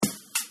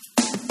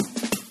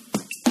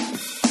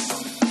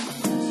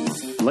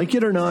Like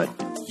it or not,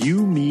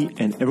 you, me,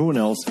 and everyone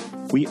else,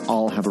 we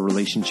all have a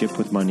relationship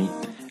with money.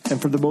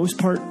 And for the most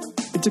part,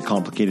 it's a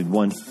complicated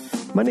one.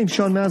 My name's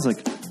Sean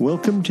Maslick.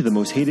 Welcome to the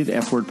Most Hated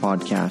F Word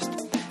podcast.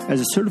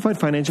 As a certified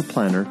financial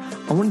planner,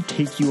 I want to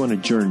take you on a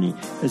journey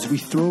as we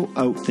throw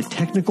out the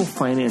technical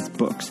finance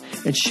books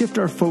and shift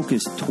our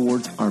focus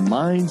towards our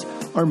minds,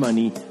 our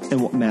money, and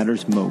what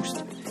matters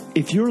most.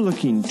 If you're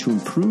looking to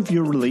improve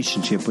your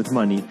relationship with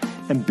money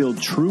and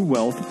build true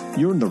wealth,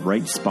 you're in the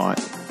right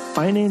spot.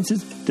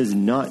 Finances does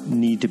not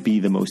need to be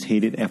the most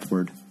hated F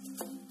word.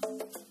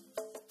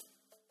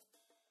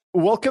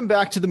 Welcome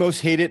back to the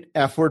Most Hated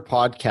F Word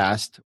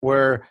podcast,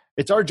 where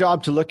it's our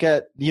job to look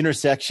at the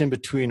intersection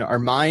between our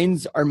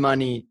minds, our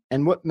money,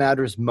 and what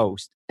matters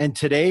most. And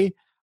today,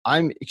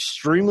 I'm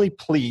extremely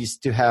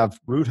pleased to have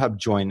RootHub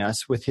join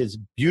us with his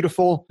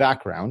beautiful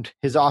background.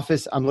 His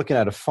office, I'm looking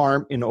at a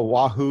farm in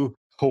Oahu,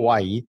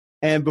 Hawaii.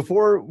 And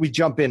before we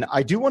jump in,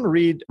 I do want to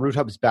read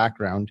RootHub's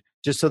background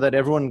just so that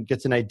everyone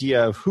gets an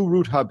idea of who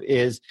RootHub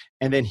is,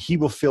 and then he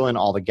will fill in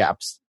all the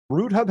gaps.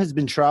 RootHub has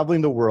been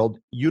traveling the world,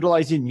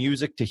 utilizing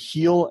music to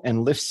heal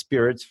and lift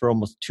spirits for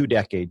almost 2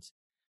 decades.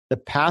 The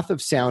path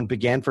of sound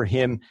began for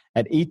him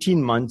at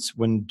 18 months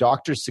when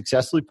doctors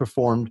successfully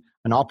performed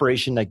an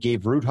operation that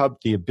gave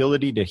RootHub the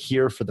ability to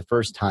hear for the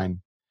first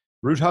time.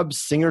 RootHub's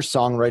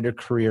singer-songwriter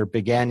career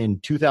began in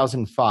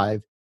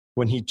 2005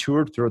 when he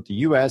toured throughout the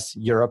US,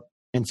 Europe,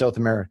 and South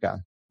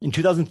America. In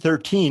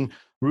 2013,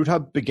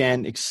 RootHub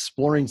began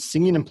exploring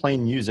singing and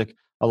playing music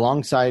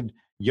alongside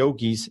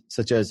yogis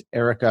such as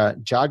Erica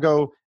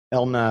Jago,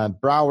 Elna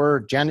Brower,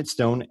 Janet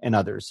Stone, and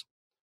others.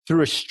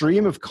 Through a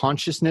stream of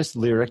consciousness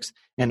lyrics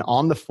and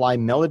on-the-fly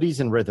melodies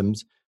and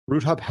rhythms,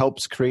 RootHub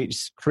helps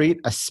create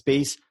a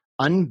space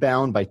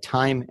unbound by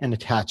time and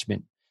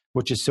attachment,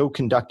 which is so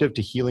conducive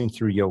to healing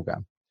through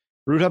yoga.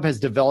 RootHub has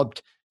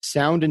developed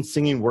sound and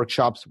singing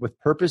workshops with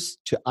purpose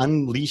to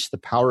unleash the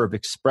power of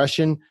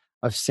expression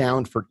of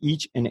sound for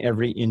each and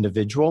every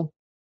individual.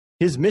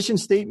 His mission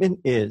statement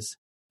is,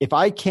 if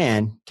I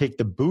can take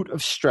the boot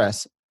of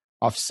stress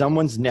off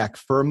someone's neck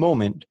for a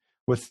moment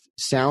with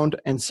sound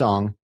and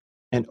song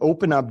and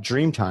open up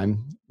dream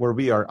time where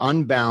we are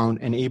unbound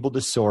and able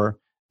to soar,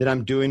 then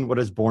I'm doing what I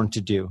was born to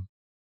do.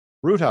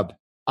 RootHub,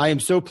 I am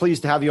so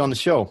pleased to have you on the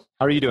show.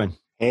 How are you doing?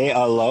 Hey,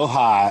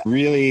 aloha.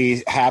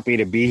 Really happy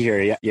to be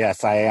here.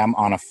 Yes, I am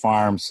on a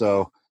farm,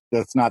 so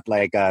it's not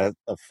like a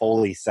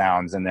Foley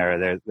sounds in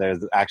there.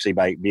 There's actually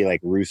be like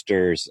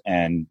roosters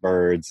and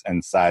birds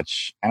and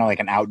such. Kind of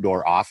like an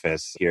outdoor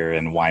office here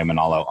in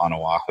Waimanalo on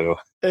Oahu.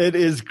 It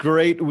is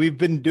great. We've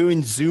been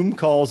doing Zoom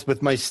calls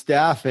with my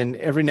staff, and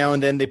every now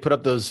and then they put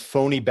up those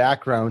phony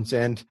backgrounds,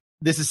 and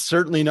this is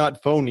certainly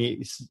not phony.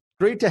 It's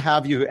great to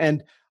have you.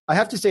 And I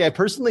have to say, I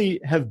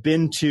personally have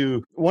been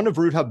to one of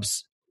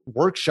RootHub's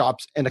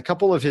workshops and a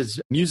couple of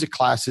his music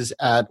classes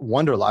at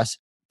Wanderlust.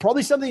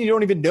 Probably something you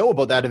don't even know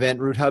about that event,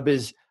 RootHub,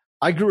 is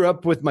I grew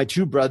up with my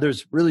 2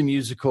 brothers, really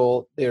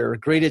musical. They're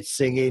great at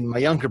singing. My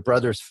younger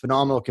brother's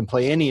phenomenal, can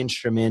play any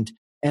instrument.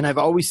 And I've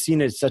always seen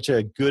it as such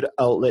a good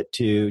outlet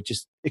to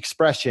just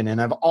expression.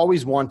 And I've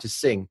always wanted to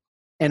sing.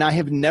 And I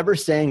have never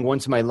sang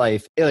once in my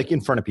life, like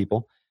in front of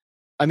people.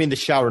 I'm in the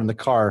shower in the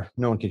car.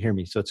 No one can hear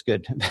me, so it's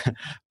good.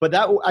 But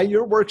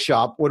your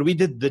workshop, when we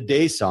did the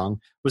day song,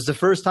 was the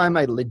first time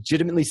I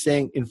legitimately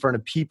sang in front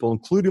of people,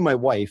 including my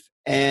wife.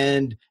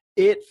 And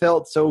it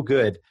felt so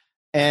good.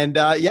 And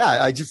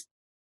it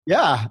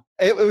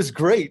was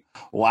great.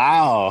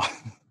 Wow.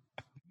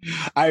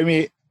 I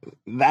mean,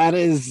 that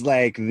is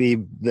like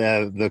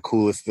the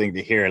coolest thing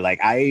to hear. Like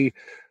I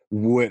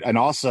would, and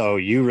also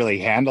you really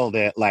handled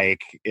it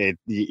like it,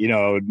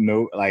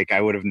 like I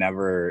would have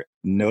never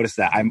noticed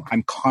that.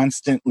 I'm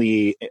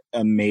constantly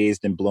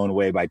amazed and blown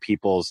away by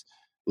people's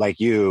like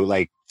you,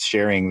 like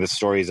sharing the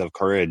stories of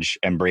courage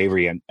and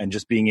bravery and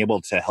just being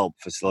able to help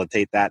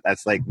facilitate that.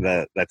 That's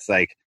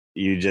like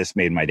you just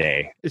made my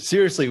day.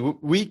 Seriously,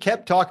 we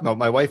kept talking about,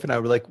 my wife and I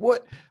were like,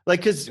 what? Like,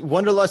 because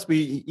Wanderlust,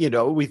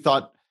 we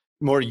thought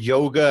more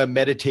yoga,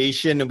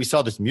 meditation, and we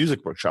saw this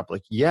music workshop.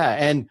 Like, yeah.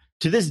 And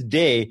to this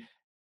day,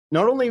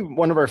 not only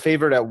one of our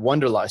favorite at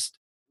Wanderlust,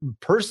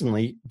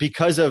 personally,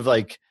 because of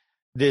like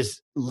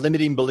this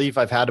limiting belief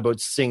I've had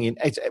about singing.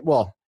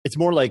 It's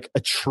more like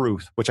a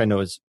truth, which I know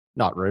is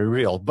not very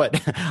real,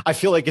 but I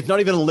feel like it's not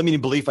even a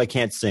limiting belief I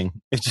can't sing.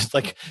 It's just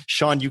like,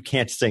 Sean, you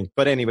can't sing.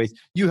 But anyways,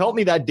 you helped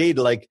me that day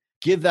to like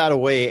give that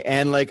away.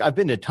 And like, I've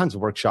been to tons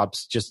of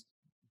workshops just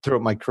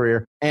throughout my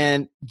career.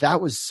 And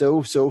that was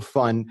so, so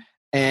fun.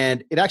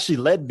 And it actually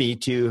led me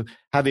to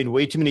having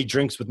way too many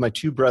drinks with my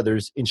 2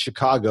 brothers in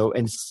Chicago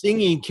and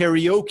singing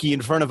karaoke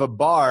in front of a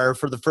bar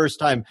for the first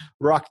time,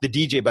 Rock the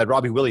DJ by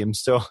Robbie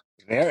Williams. So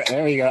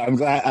there you go. I'm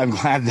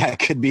glad that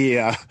could be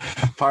a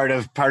part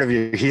of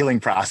your healing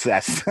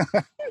process.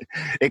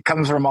 It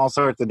comes from all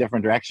sorts of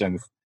different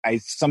directions. I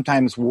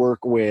sometimes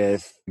work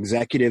with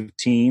executive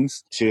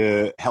teams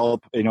to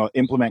help,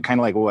 implement kind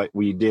of like what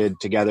we did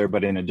together,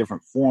 but in a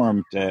different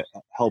form to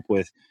help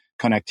with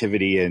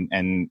connectivity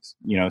and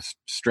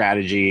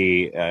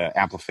strategy,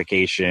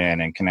 amplification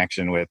and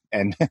connection with,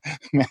 and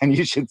man,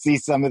 you should see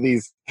some of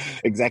these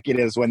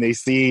executives when they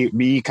see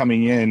me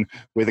coming in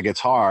with a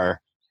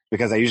guitar,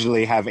 because I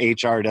usually have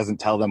HR doesn't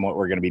tell them what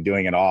we're going to be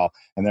doing at all.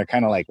 And they're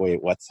kind of like,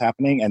 wait, what's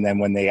happening? And then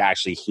when they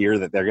actually hear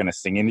that they're going to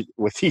sing in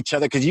with each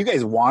other, because you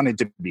guys wanted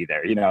to be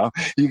there,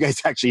 you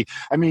guys actually,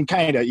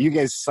 you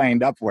guys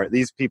signed up for it.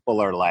 These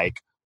people are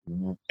like,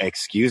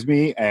 excuse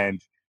me.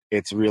 And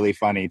it's really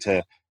funny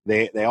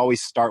they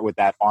always start with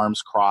that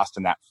arms crossed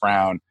and that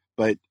frown.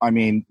 But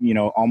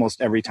almost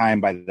every time,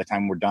 by the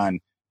time we're done,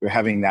 we're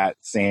having that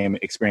same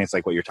experience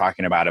like what you're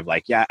talking about of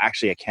like, yeah,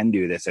 actually I can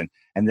do this. And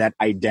that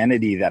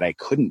identity that I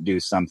couldn't do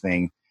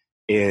something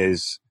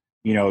is,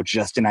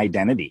 just an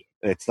identity.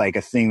 It's like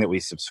a thing that we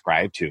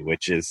subscribe to,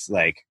 which is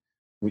like,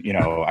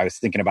 I was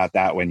thinking about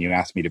that when you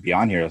asked me to be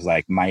on here. It was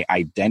like my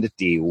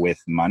identity with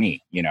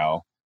money,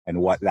 and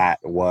what that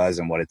was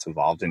and what it's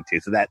evolved into.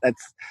 So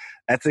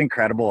that's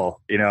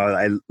incredible.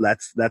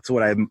 That's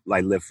what I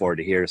live for,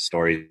 to hear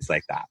stories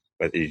like that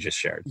you just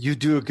shared. You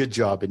do a good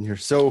job, and you're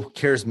so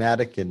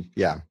charismatic, and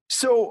yeah.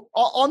 So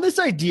on this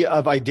idea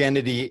of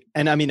identity,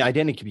 and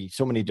identity can be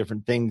so many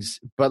different things,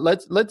 but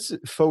let's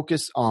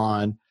focus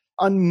on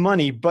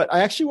money. But I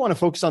actually want to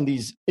focus on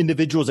these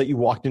individuals that you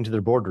walked into their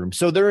boardroom.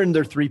 So they're in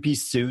their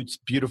 3-piece suits,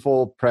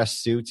 beautiful press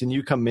suits, and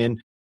you come in.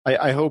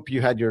 I hope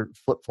you had your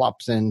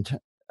flip-flops and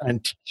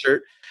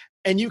t-shirt,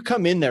 and you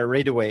come in there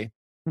right away.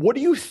 What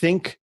do you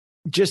think,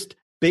 just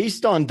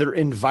based on their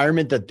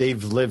environment that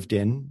they've lived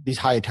in, these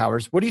high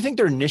towers, what do you think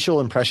their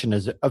initial impression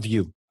is of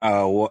you?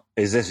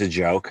 Is this a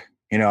joke?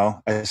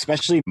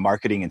 Especially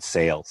marketing and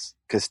sales,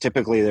 because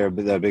typically they're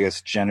the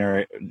biggest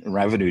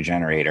revenue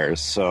generators.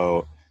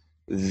 So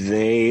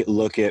they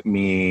look at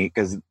me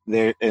because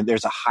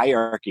there's a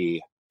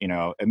hierarchy.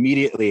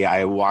 Immediately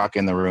I walk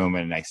in the room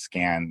and I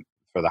scan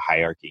for the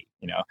hierarchy,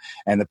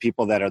 and the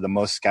people that are the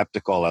most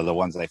skeptical are the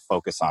ones I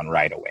focus on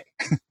right away.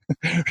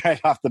 Right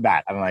off the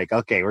bat. I'm like,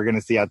 okay, we're going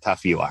to see how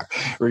tough you are.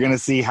 We're going to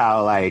see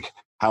how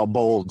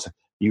bold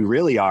you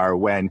really are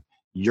when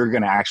you're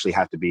going to actually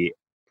have to be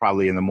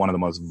probably in one of the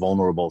most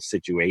vulnerable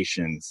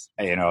situations,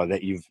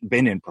 that you've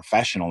been in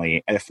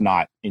professionally, if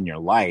not in your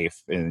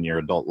life, in your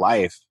adult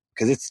life,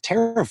 because it's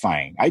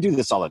terrifying. I do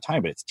this all the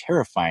time, but it's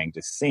terrifying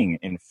to sing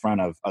in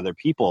front of other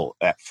people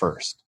at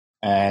first.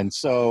 And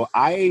so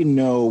I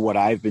know what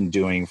I've been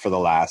doing for the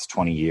last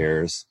 20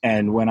 years.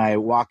 And when I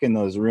walk in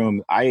those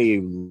rooms, I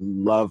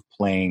love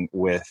playing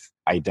with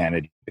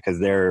identity, because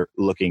they're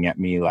looking at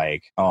me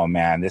like, oh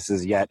man, this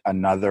is yet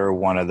another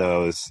one of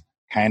those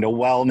kind of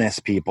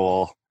wellness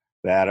people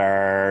that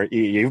are,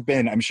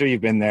 I'm sure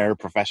you've been there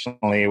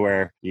professionally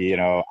where,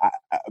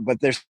 but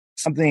there's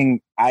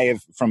something I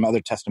have from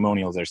other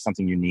testimonials, there's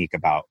something unique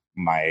about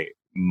my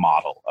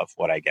model of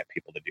what I get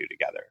people to do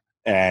together.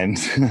 And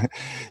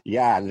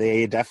yeah,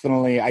 they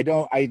definitely, I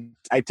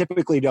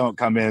typically don't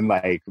come in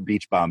like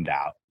beach bummed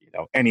out,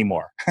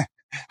 anymore.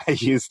 I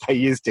used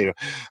to.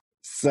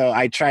 So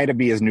I try to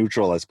be as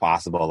neutral as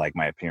possible, like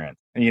my appearance.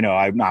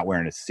 I'm not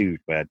wearing a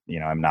suit, but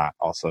I'm not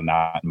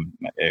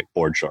in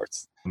board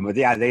shorts. But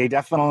yeah, they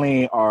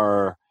definitely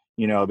are,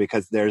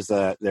 because there's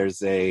a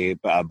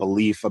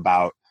belief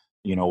about,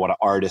 what an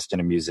artist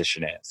and a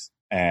musician is.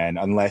 And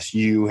unless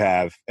you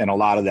have, and a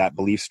lot of that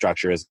belief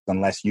structure is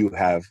unless you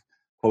have,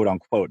 quote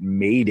unquote,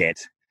 made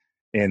it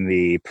in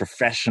the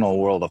professional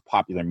world of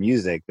popular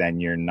music, then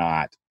you're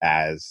not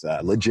as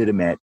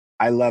legitimate.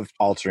 I love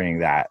altering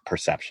that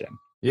perception.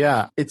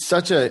 Yeah, it's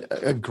such a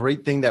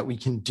great thing that we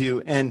can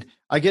do. And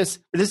I guess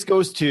this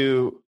goes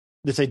to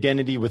this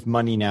identity with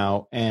money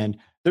now. And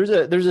there's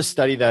a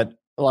study that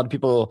a lot of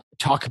people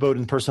talk about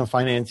in the personal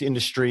finance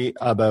industry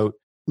about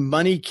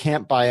money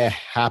can't buy a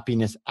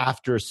happiness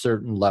after a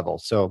certain level.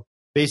 So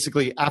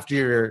basically,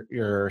 after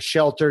your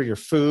shelter, your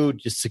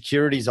food, your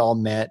security is all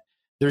met,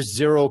 there's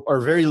zero or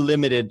very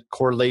limited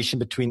correlation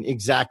between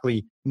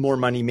exactly more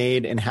money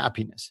made and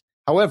happiness.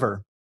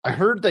 However, I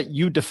heard that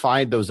you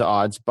defied those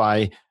odds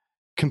by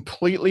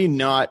completely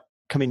not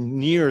coming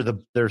near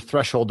their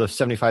threshold of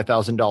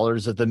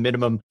 $75,000 at the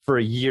minimum for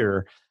a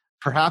year.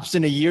 Perhaps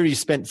in a year you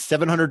spent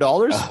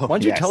 $700. Why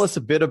don't you tell us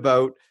a bit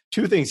about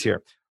two things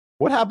here?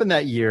 What happened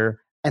that year?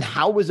 And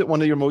how was it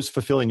one of your most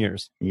fulfilling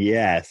years?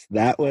 Yes,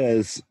 that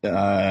was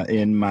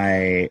in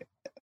my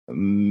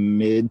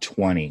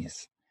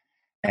mid-20s.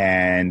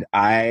 And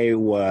I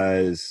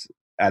was,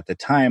 at the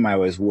time, I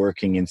was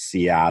working in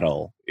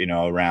Seattle,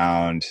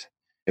 around,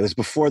 it was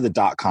before the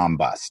dot-com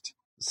bust.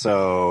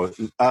 So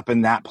up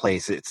in that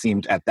place, it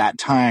seemed at that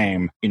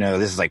time,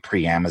 this is like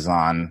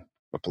pre-Amazon,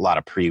 a lot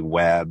of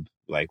pre-web,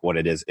 like what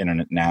it is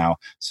internet now.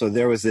 So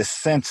there was this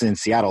sense in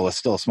Seattle, it's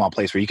still a small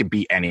place where you could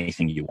be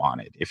anything you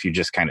wanted if you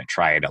just kind of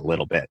tried a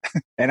little bit.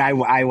 And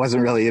I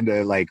wasn't really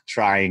into like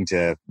trying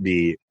to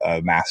be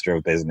a master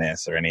of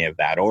business or any of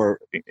that. Or,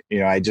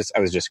 I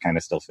was just kind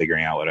of still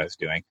figuring out what I was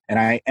doing. And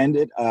I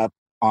ended up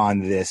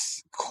on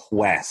this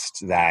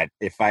quest that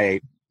if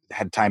I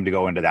had time to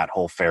go into that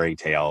whole fairy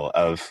tale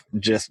of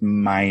just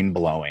mind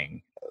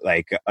blowing,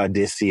 like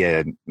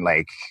Odysseus,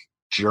 like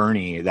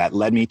journey that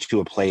led me to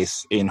a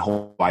place in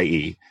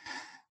Hawaii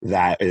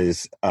that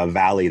is a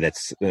valley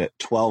that's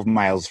 12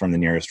 miles from the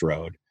nearest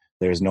road.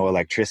 There's no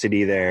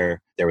electricity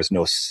there. There was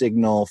no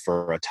signal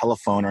for a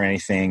telephone or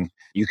anything.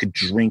 You could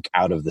drink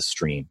out of the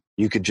stream.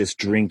 You could just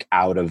drink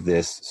out of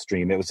this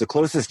stream. It was the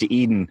closest to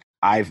Eden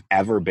I've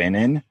ever been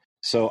in.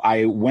 So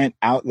I went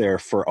out there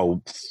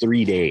for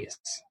 3 days.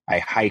 I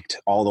hiked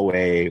all the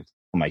way.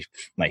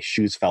 My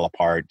shoes fell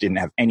apart. Didn't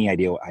have any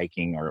idea what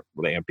hiking or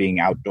being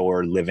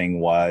outdoor living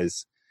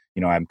was.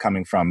 You know, I'm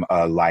coming from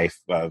a life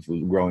of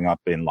growing up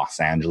in Los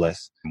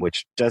Angeles,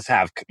 which does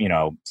have, you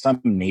know,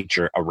 some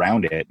nature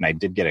around it. And I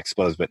did get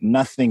exposed, but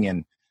nothing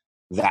in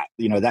that,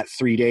 you know, that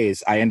 3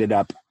 days. I ended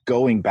up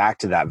going back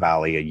to that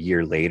valley a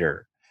year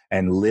later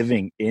and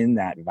living in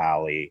that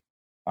valley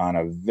on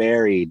a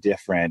very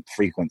different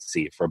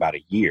frequency for about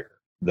a year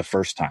the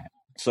first time.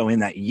 So in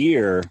that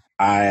year,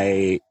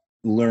 I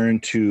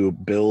learned to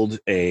build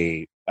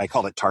I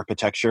call it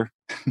tarpitecture.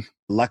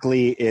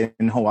 Luckily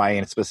in Hawaii,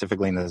 and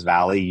specifically in this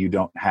valley, you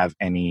don't have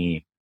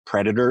any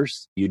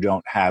predators. You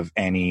don't have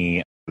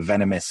any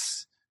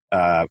venomous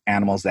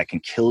animals that can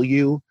kill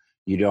you.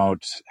 You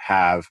don't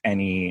have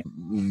any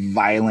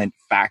violent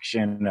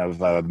faction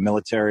of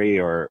military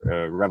or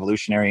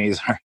revolutionaries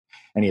or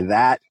any of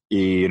that.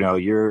 You know,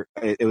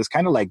 it was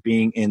kind of like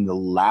being in the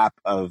lap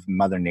of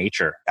Mother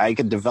Nature. I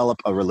could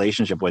develop a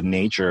relationship with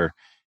nature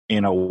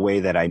in a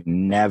way that I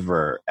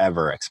never,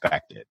 ever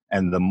expected.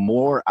 And the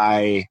more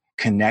I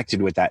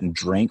connected with that and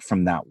drank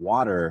from that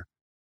water,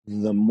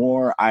 the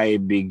more I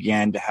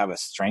began to have a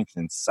strength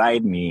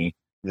inside me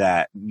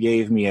that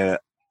gave me a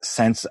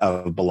sense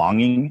of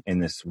belonging in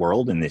this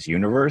world, in this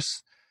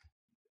universe.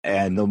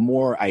 And the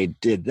more I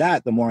did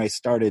that, the more I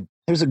started,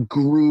 there's a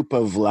group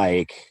of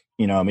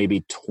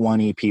maybe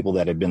 20 people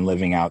that had been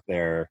living out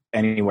there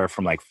anywhere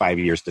from 5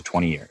 years to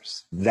 20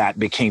 years that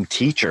became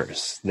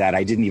teachers that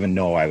I didn't even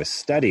know I was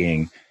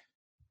studying,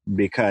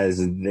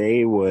 because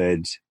they were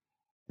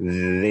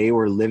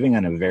living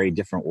in a very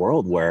different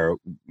world where,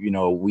 you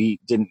know, we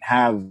didn't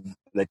have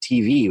the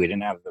TV, we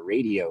didn't have the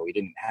radio, we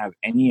didn't have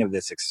any of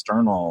this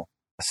external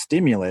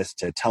stimulus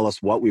to tell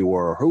us what we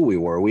were or who we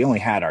were. We only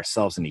had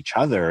ourselves and each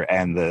other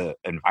and the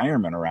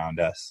environment around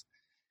us.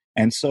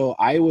 And so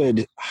I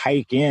would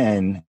hike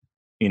in,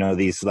 you know,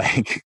 these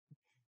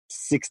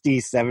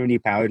 60, 70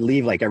 pound,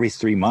 leave every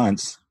 3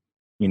 months,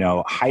 you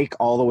know, hike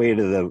all the way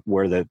to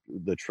where the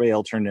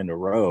trail turned into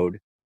road.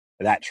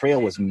 That trail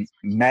was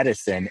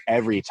medicine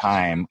every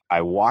time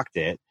I walked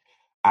it.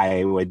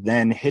 I would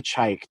then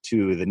hitchhike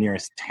to the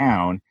nearest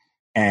town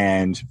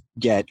and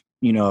get,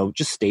 you know,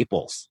 just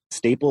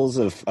staples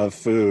of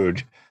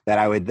food that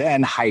I would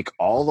then hike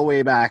all the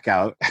way back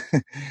out.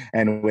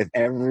 And with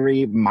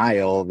every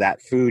mile,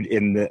 that food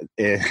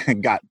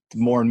it got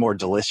more and more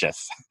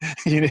delicious,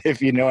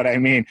 if you know what I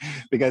mean,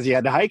 because you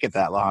had to hike it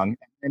that long.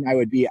 And I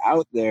would be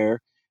out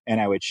there and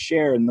I would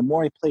share. And the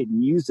more I played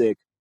music,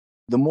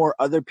 the more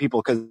other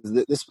people, because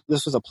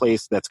this was a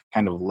place that's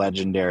kind of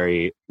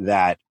legendary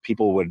that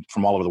people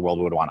from all over the world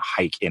would want to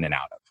hike in and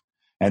out of.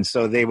 And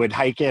so they would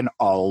hike in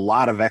a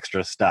lot of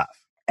extra stuff.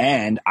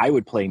 And I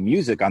would play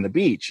music on the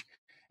beach.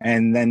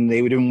 And then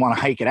they wouldn't want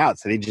to hike it out.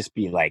 So they'd just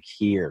be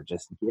here,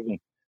 just giving.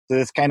 So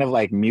this kind of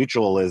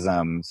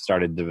mutualism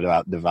started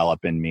to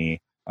develop in me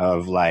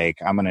of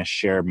I'm going to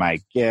share my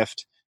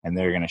gift and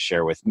they're going to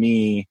share with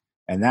me.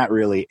 And that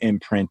really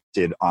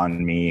imprinted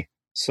on me.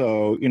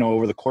 So, you know,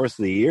 over the course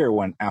of the year,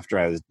 after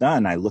I was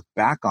done, I looked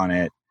back on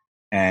it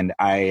and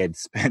I had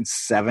spent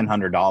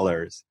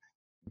 $700.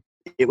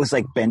 It was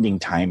like bending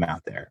time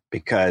out there,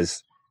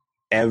 because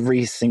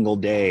every single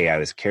day I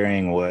was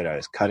carrying wood, I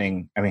was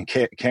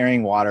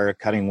carrying water,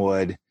 cutting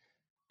wood,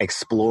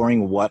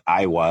 exploring what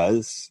I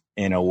was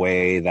in a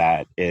way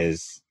that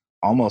is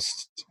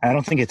almost, I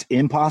don't think it's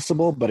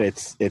impossible, but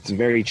it's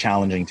very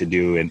challenging to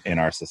do in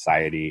our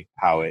society,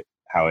 how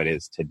it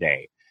is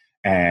today.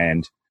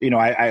 And, you know,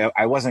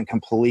 I wasn't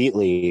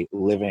completely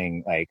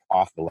living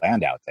off the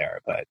land out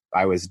there, but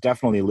I was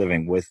definitely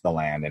living with the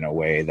land in a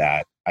way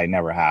that I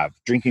never have,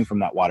 drinking from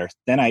that water.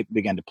 Then I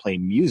began to play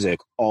music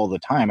all the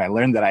time. I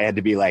learned that I had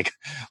to be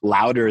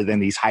louder than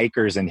these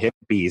hikers and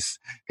hippies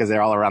because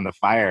they're all around the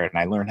fire. And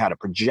I learned how to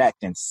project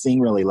and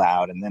sing really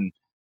loud. And then,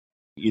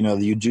 you know,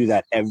 you do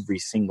that every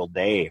single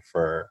day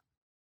for,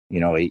 you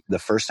know, the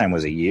first time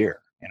was a year,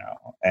 you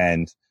know.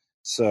 And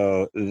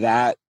so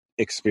that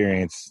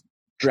experience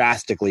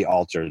drastically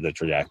altered the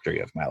trajectory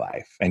of my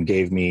life and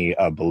gave me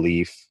a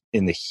belief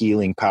in the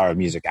healing power of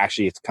music.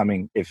 Actually, it's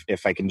coming,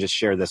 if I can just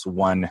share this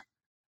one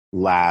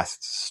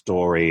last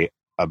story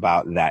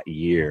about that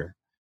year.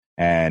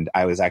 And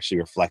I was actually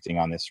reflecting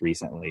on this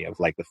recently of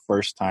the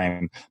first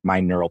time my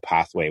neural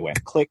pathway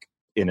went click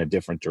in a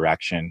different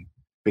direction,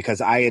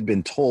 because I had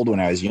been told when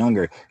I was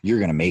younger, you're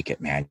going to make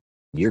it, man.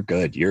 You're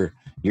good. You're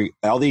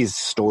all these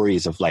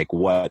stories of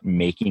what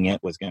making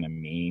it was going to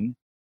mean.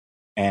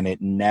 And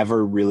it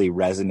never really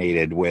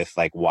resonated with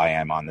why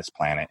I'm on this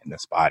planet in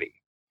this body.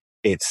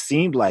 It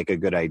seemed like a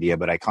good idea,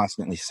 but I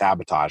constantly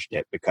sabotaged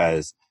it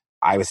because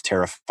I was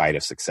terrified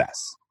of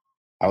success.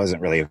 I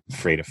wasn't really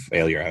afraid of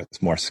failure. I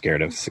was more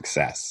scared of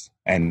success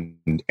and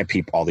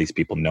all these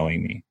people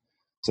knowing me.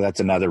 So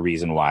that's another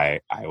reason why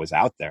I was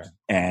out there.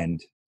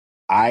 And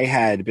I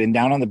had been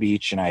down on the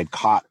beach and I had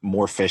caught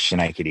more fish than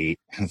I could eat.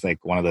 It's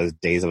like one of those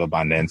days of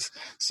abundance.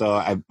 So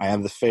I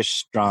have the fish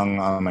strung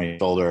on my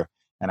shoulder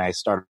and I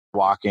started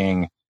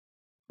walking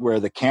where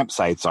the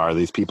campsites are,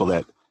 these people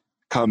that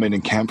come in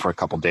and camp for a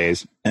couple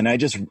days. And I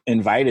just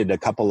invited a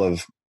couple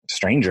of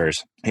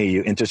strangers. Hey,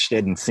 you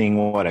interested in seeing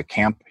what a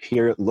camp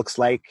here looks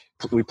like?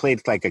 We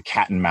played like a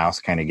cat and mouse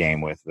kind of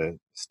game with the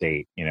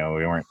state. We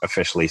weren't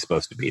officially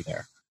supposed to be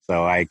there.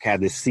 So I had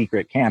this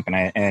secret camp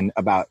and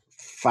about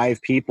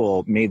 5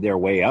 people made their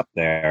way up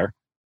there.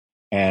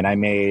 And I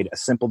made a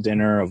simple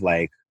dinner of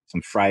like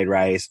some fried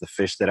rice, the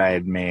fish that I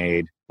had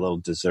made, a little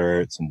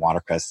dessert, some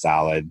watercress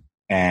salad.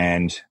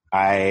 And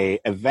I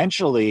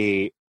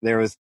eventually, there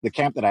was the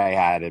camp that I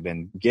had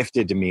been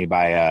gifted to me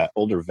by an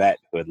older vet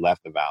who had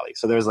left the valley.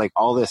 So there was like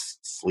all this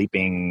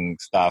sleeping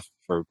stuff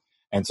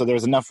and so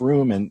there's enough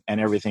room and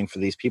everything for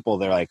these people.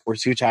 They're like, we're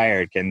too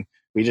tired. Can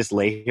we just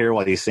lay here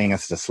while you sing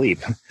us to sleep?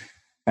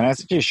 And I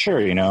was like, sure,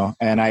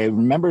 and I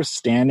remember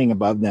standing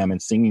above them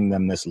and singing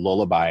them this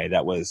lullaby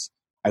I was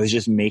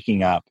just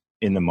making up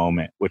in the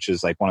moment, which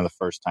is like one of the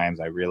first times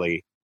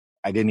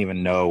I didn't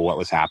even know what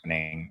was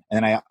happening.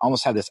 And I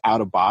almost had this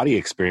out of body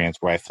experience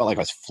where I felt like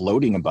I was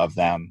floating above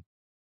them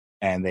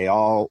and they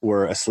all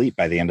were asleep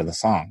by the end of the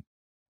song.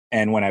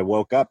 And when I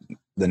woke up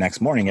the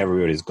next morning,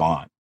 everybody's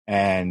gone.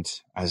 And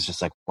I was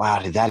just like, wow,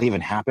 did that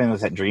even happen?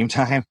 Was that dream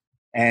time?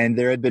 And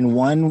there had been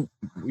one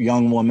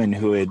young woman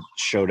who had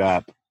showed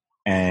up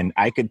and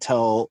I could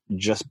tell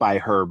just by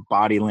her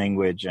body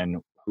language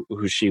and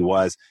who she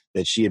was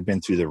that she had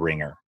been through the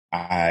ringer.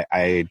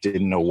 I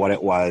didn't know what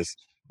it was,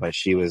 but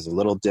she was a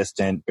little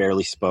distant,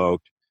 barely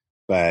spoke,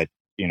 but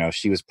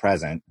she was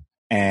present.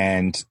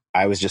 And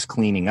I was just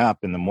cleaning up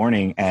in the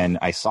morning and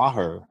I saw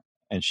her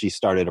and she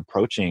started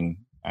approaching.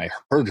 I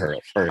heard her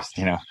at first,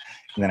 and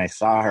then I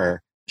saw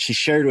her. She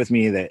shared with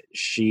me that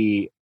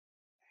she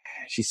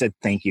said,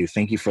 thank you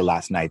for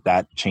last night.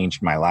 That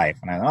changed my life.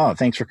 And I,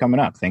 thanks for coming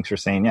up. Thanks for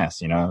saying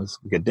yes. It was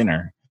a good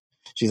dinner.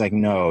 She's like,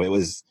 no, it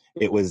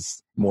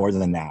was more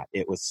than that.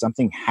 It was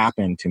something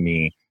happened to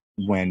me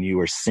when you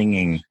were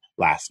singing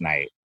last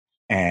night.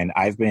 And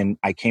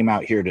I came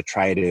out here to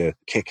try to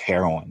kick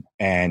heroin,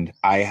 and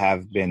I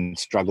have been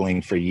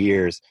struggling for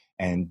years.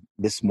 And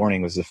this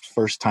morning was the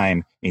first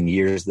time in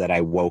years that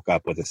I woke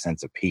up with a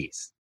sense of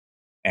peace.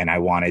 And I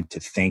wanted to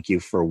thank you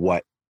for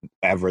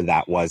whatever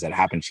that was that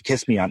happened. She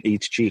kissed me on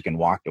each cheek and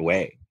walked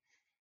away.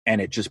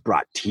 And it just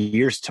brought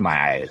tears to my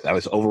eyes. I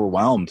was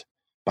overwhelmed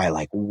by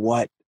like,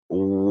 what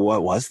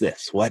was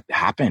this? What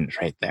happened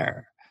right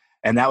there?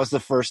 And that was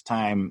the first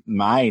time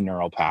my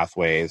neural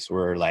pathways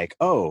were like,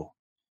 oh,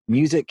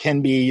 music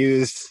can be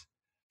used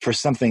for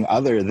something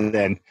other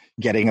than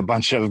getting a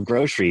bunch of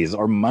groceries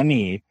or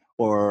money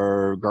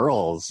or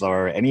girls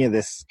or any of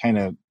this kind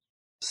of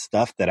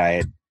stuff that I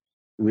had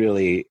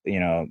really,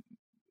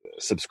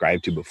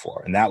 subscribed to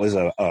before. And that was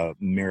a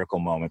miracle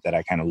moment that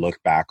I kind of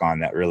look back on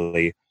that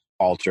really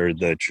altered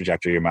the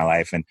trajectory of my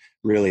life and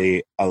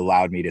really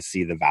allowed me to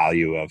see the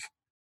value of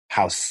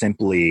how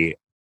simply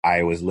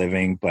I was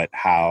living, but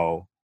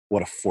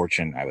what a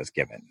fortune I was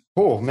given.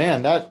 Oh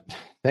man,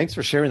 thanks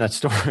for sharing that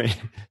story.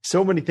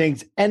 So many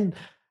things. And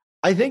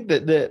I think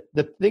that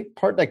the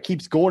part that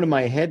keeps going in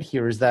my head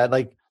here is that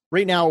like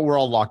right now we're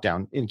all locked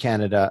down in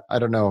Canada. I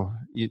don't know,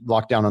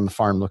 lockdown on the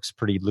farm looks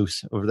pretty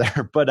loose over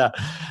there, but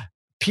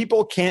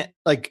people can't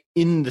like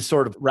in the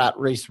sort of rat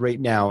race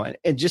right now.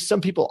 And just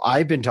some people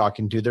I've been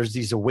talking to, there's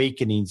these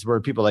awakenings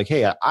where people are like,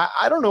 hey,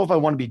 I don't know if I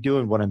want to be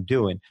doing what I'm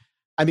doing.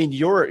 I mean,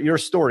 your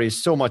story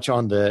is so much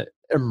on the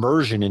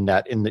immersion in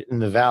that in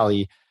the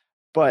valley,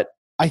 but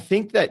I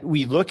think that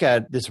we look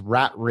at this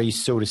rat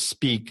race, so to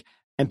speak,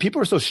 and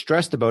people are so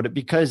stressed about it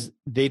because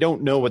they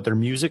don't know what their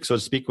music, so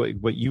to speak,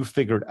 what you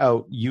figured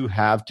out you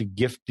have to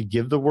give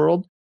the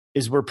world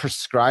is we're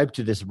prescribed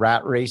to this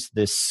rat race,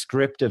 this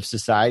script of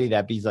society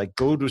that be like,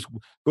 go to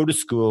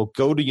school,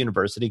 go to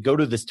university, go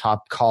to this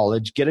top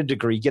college, get a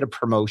degree, get a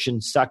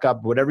promotion, suck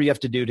up whatever you have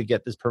to do to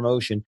get this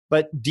promotion.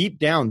 But deep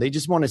down, they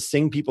just want to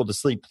sing people to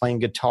sleep playing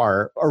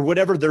guitar or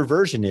whatever their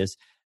version is.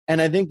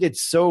 And I think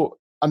it's so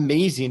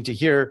amazing to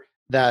hear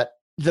that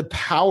the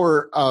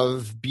power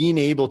of being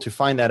able to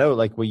find that out,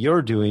 like what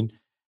you're doing,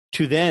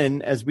 to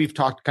then, as we've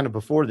talked kind of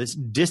before this,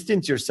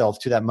 distance yourself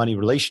to that money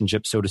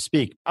relationship, so to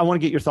speak. I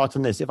want to get your thoughts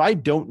on this. If I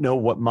don't know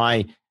what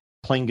my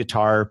playing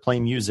guitar,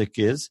 playing music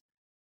is,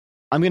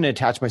 I'm going to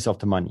attach myself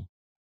to money.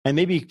 And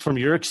maybe from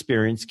your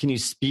experience, can you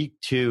speak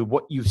to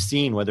what you've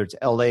seen, whether it's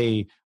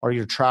LA or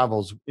your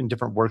travels in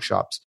different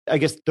workshops? I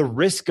guess the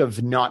risk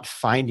of not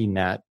finding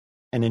that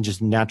and then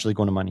just naturally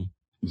going to money.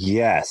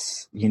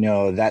 Yes.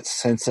 That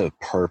sense of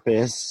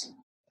purpose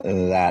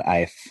that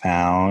I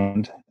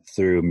found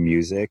through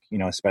music,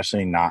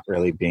 especially not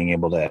really being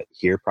able to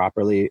hear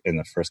properly in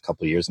the first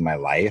couple of years of my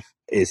life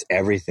is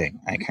everything.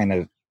 I kind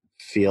of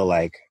feel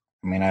like,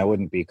 I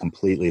wouldn't be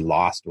completely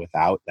lost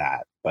without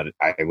that, but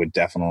I would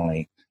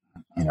definitely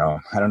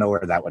I don't know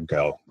where that would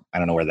go. I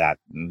don't know where that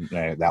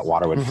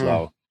water would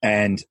flow.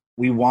 And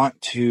we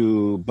want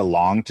to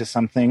belong to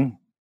something,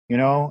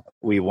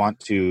 we want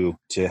to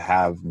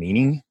have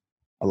meaning,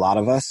 a lot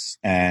of us.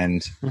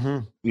 And,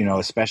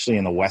 especially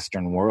in the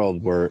Western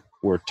world, we're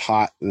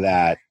taught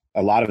that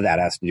a lot of that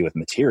has to do with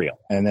material.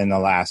 And then the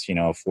last,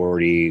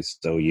 40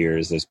 so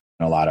years, there's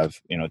been a lot of,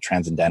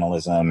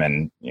 transcendentalism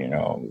and,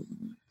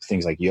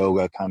 things like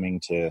yoga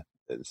coming to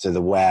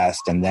the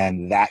West. And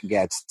then that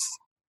gets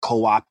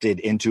co-opted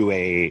into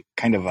a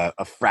kind of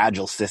a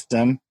fragile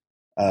system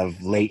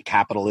of late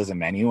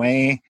capitalism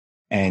anyway.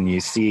 And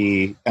you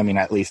see,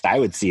 at least I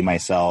would see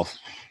myself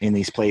in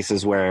these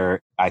places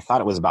where I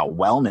thought it was about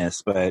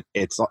wellness, but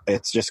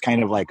it's just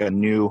kind of like a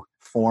new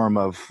form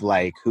of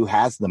like who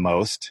has the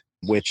most,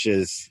 which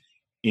is,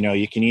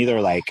 you can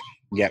either like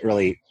get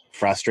really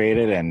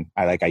frustrated and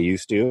I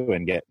used to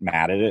and get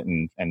mad at it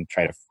and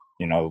try to,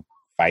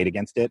 fight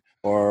against it.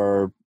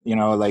 Or,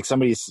 like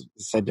somebody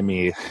said to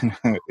me,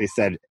 they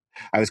said,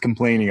 I was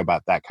complaining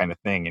about that kind of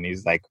thing. And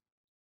he's like,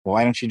 well,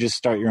 why don't you just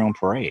start your own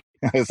parade?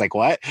 I was like,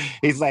 what?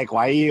 He's like,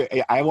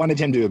 I wanted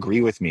him to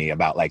agree with me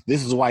about like,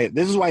 this is why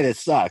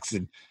this sucks.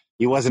 And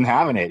he wasn't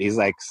having it. He's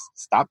like,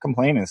 stop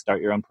complaining and start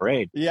your own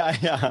parade.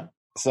 Yeah.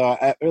 So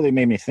it really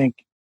made me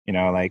think,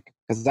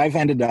 because I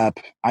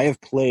have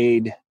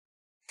played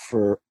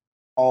for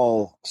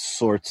all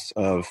sorts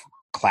of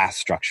class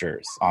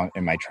structures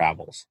in my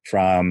travels,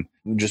 from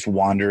just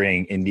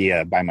wandering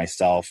India by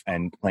myself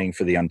and playing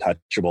for the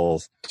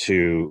Untouchables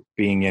to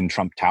being in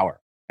Trump Tower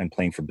and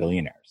playing for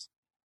billionaires,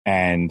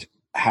 and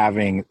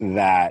having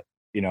that,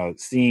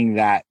 seeing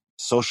that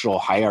social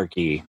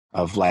hierarchy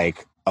of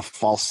like a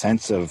false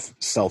sense of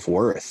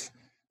self-worth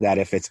that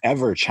if it's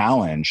ever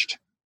challenged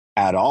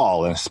at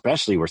all, and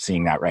especially we're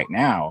seeing that right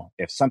now,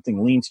 if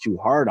something leans too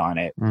hard on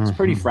it, it's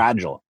pretty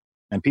fragile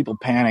and people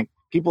panic.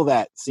 People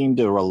that seem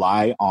to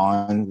rely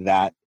on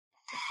that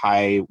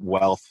high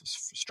wealth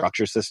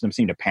structure system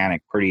seem to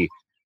panic pretty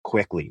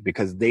quickly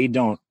because they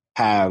don't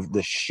have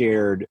the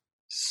shared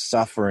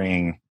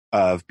suffering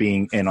of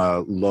being in a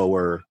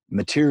lower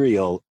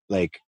material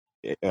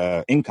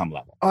income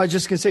level. I was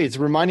just going to say, it's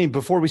reminding,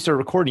 before we started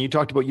recording, you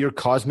talked about your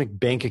cosmic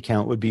bank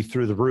account would be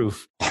through the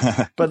roof.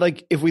 But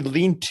like, if we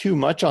lean too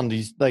much on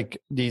these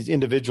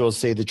individuals,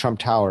 say the Trump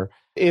Tower,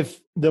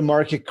 if the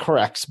market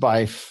corrects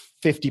by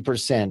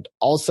 50%,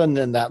 all of a sudden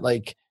then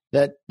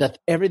that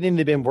everything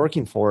they've been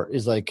working for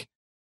is like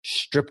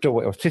stripped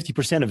away, or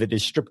 50% of it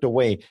is stripped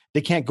away.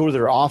 They can't go to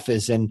their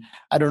office. And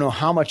I don't know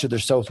how much of their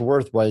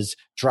self-worth was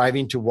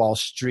driving to Wall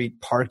Street,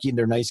 parking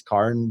their nice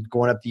car and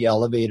going up the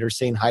elevator,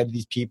 saying hi to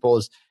these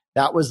people.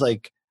 That was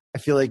like, I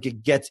feel like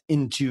it gets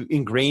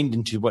ingrained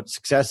into what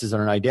success is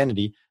on an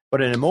identity.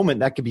 But in a moment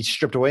that could be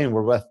stripped away and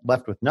we're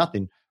left with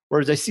nothing.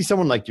 Whereas I see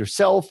someone like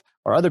yourself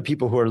or other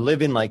people who are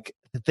living like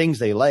the things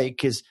they like,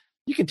 because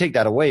you can take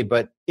that away,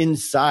 but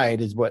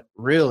inside is what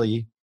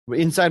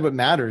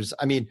matters.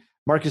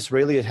 Marcus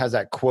Aurelius has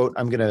that quote,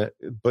 I'm going to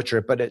butcher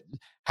it, but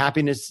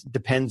happiness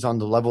depends on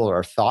the level of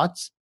our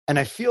thoughts. And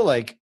I feel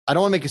like, I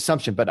don't want to make an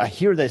assumption, but I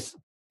hear this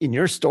in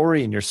your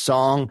story, in your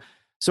song.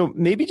 So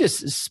maybe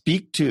just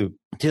speak to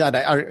that.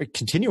 I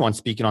continue on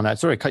speaking on that.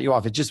 Sorry, I cut you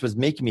off. It just was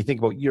making me think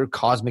about your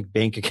cosmic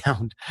bank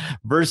account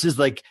versus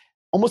like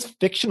almost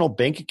fictional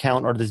bank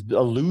account, or this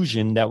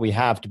illusion that we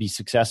have to be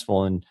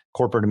successful in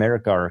corporate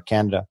America or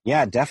Canada.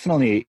 Yeah,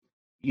 definitely.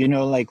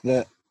 Like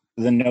the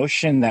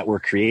notion that we're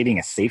creating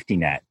a safety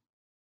net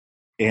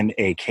in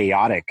a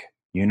chaotic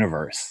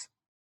universe,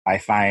 I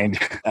find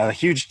a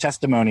huge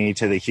testimony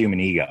to the human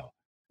ego,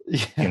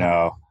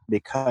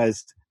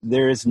 because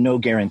there is no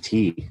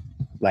guarantee.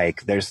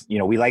 Like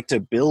we like to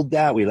build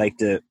that. We like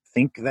to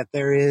think that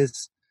there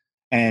is.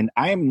 And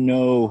I don't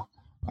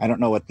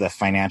know what the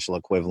financial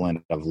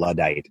equivalent of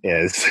Luddite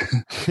is,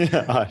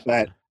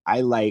 but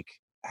I like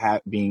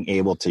being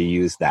able to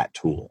use that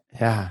tool.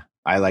 Yeah.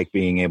 I like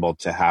being able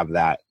to have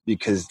that,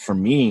 because for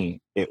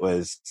me, it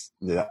was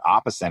the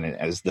opposite.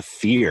 It was the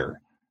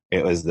fear.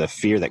 It was the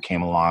fear that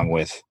came along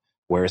with,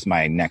 where's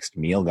my next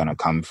meal going to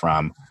come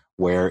from?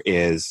 Where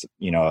is,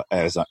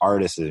 as an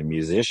artist, as a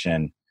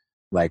musician,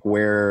 like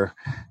where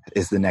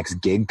is the next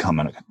gig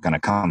going to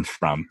come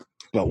from?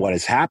 But what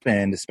has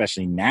happened,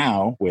 especially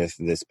now with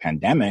this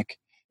pandemic,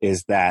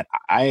 is that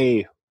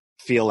I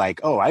feel like,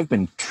 I've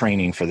been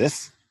training for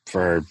this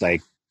for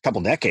like a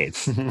couple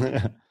decades.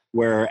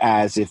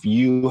 Whereas if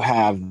you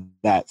have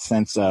that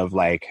sense of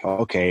like,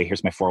 okay,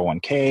 here's my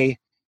 401k,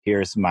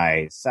 here's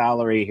my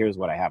salary, here's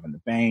what I have in the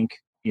bank,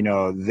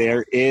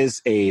 there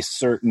is a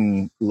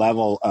certain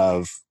level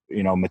of,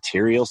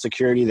 material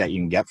security that you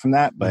can get from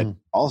that. But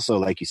also,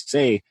 like you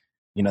say,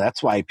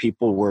 that's why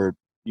people were,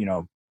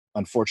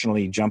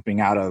 unfortunately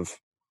jumping out of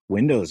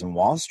windows in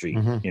Wall Street,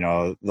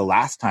 the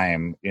last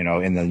time,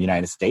 in the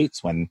United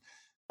States when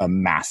a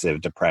massive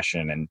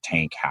depression and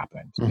tank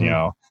happened,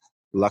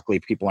 luckily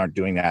people aren't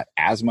doing that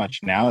as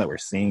much now that we're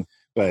seeing.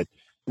 But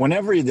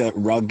whenever the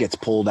rug gets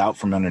pulled out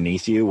from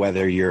underneath you,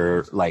 whether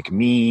you're like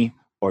me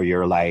or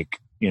you're like,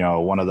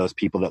 one of those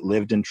people that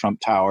lived in Trump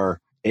Tower,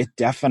 it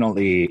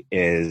definitely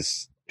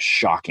is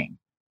shocking.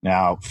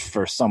 Now,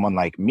 for someone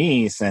like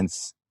me,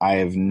 since I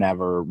have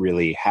never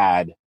really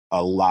had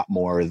a lot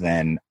more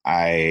than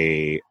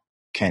I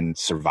can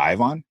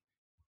survive on,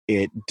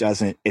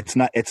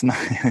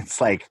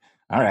 it's like,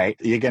 all right,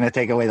 you're going to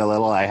take away the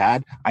little I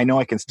had. I know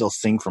I can still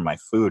sing for my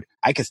food.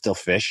 I could still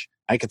fish.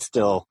 I could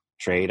still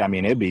trade. I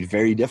mean, it'd be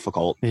very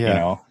difficult,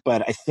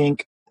 but I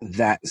think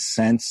that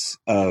sense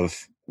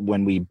of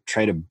when we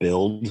try to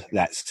build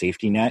that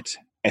safety net,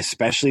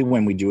 especially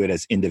when we do it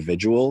as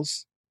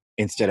individuals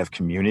instead of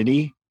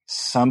community,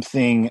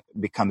 something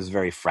becomes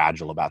very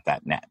fragile about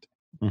that net.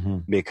 Mm-hmm.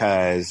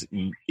 Because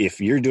if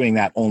you're doing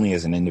that only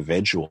as an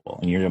individual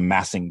and you're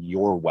amassing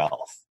your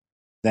wealth,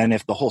 then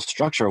if the whole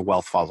structure of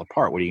wealth falls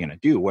apart, what are you going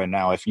to do? Where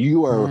now, if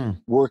you are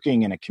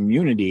working in a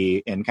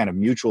community in kind of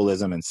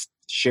mutualism and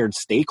shared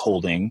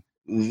stakeholding,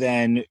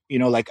 then,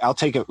 like I'll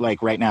take it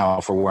like right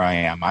now for where I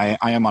am. I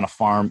am on a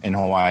farm in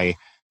Hawaii.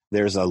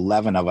 There's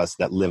 11 of us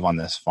that live on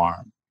this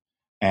farm.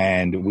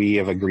 And we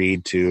have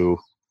agreed to,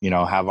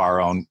 have our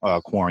own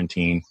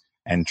quarantine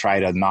and try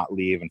to not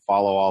leave and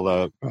follow all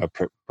the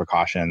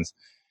precautions.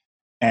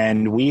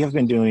 And we have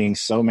been doing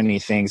so many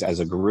things as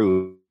a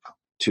group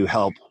to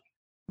help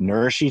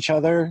nourish each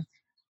other,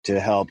 to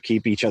help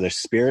keep each other's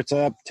spirits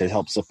up, to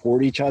help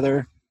support each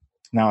other.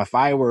 Now, if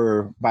I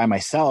were by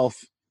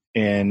myself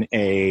in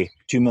a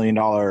 $2 million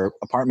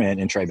apartment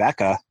in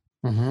Tribeca,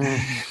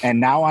 and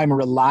now I'm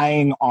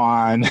relying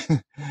on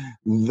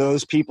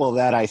those people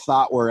that I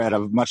thought were at a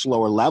much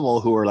lower level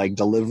who are like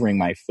delivering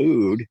my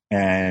food.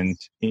 And,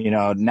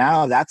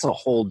 now that's a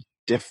whole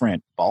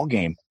different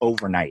ballgame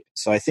overnight.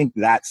 So I think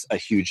that's a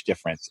huge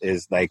difference,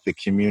 is like the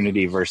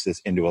community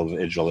versus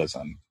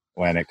individualism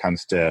when it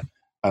comes to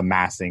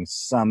amassing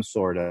some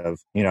sort of,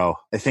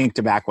 I think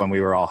to back when we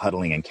were all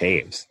huddling in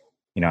caves.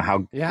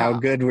 How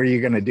good were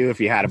you going to do if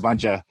you had a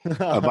bunch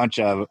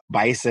of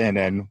bison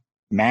and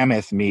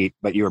mammoth meat,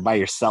 but you were by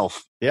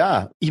yourself?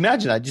 Yeah.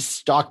 Imagine that,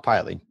 just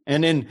stockpiling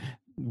and then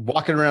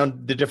walking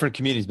around the different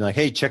communities, being like,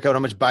 hey, check out how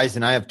much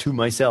bison I have to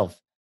myself.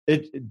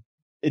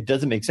 It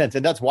doesn't make sense.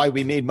 And that's why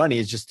we made money,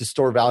 is just to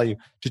store value,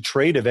 to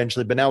trade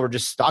eventually. But now we're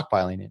just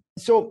stockpiling it.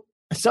 So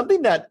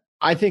something that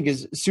I think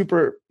is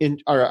or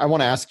I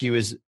want to ask you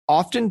is,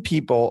 often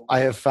people I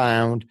have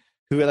found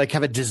who like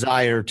have a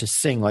desire to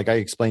sing, like I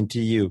explained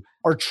to you,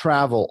 or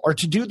travel, or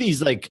to do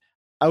these like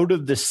out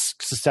of the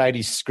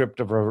society's script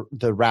of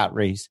the rat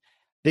race.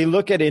 They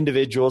look at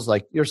individuals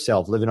like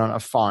yourself living on a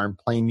farm,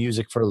 playing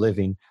music for a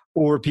living,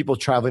 or people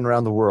traveling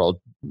around the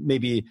world,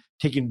 maybe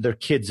taking their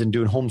kids and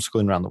doing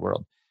homeschooling around the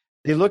world.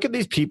 They look at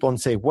these people and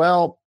say,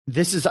 well,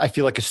 this is, I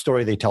feel like, a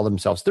story they tell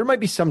themselves. There might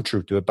be some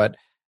truth to it, but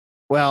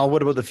well,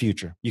 what about the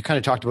future? You kind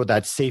of talked about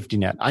that safety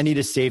net. I need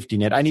a safety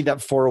net. I need that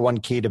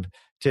 401k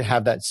to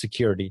have that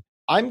security.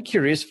 I'm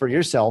curious for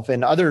yourself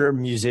and other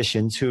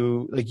musicians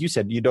who, like you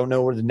said, you don't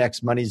know where the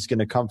next money is going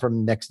to come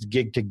from, next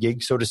gig to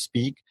gig, so to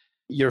speak.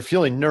 You're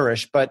feeling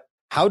nourished, but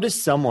how does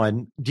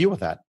someone deal with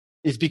that?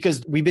 It's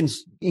because we've been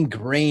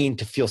ingrained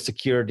to feel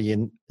security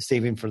and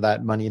saving for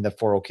that money in the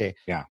 401k.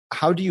 Yeah.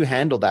 How do you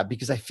handle that?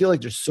 Because I feel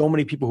like there's so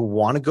many people who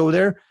want to go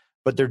there,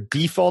 but their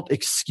default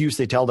excuse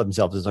they tell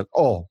themselves is like,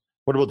 oh,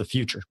 what about the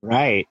future?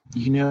 Right.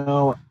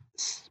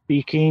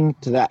 Speaking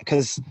to that,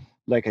 because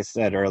like I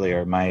said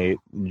earlier, my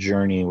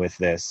journey with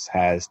this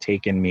has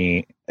taken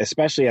me,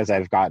 especially as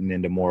I've gotten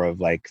into more of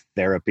like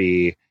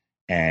therapy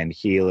and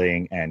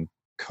healing and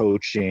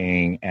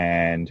coaching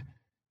and,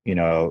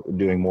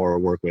 doing more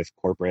work with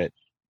corporate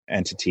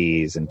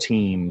entities and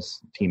teams,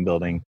 team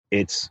building.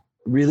 It's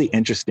really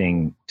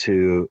interesting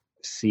to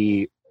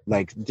see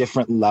like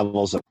different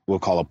levels of, we'll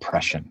call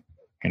oppression,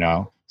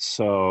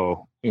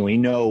 So we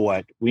know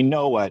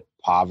what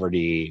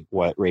poverty,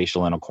 what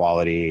racial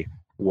inequality,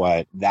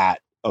 what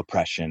that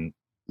oppression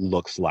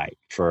looks like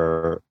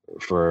for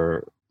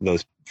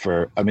those.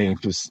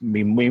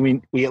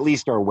 We at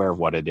least are aware of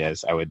what it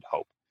is, I would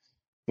hope.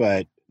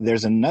 But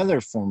there's another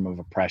form of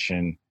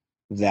oppression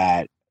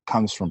that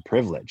comes from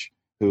privilege.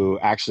 Who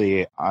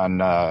actually on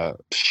a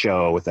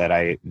show that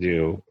I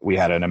do, we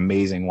had an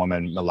amazing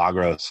woman,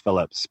 Milagros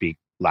Phillips, speak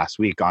last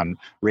week on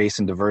race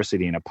and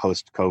diversity in a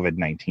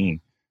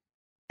post-COVID-19.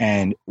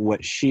 And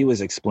what she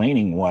was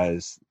explaining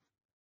was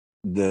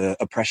the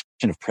oppression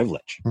of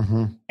privilege.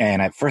 Mm-hmm.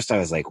 And at first I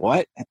was like,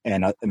 what?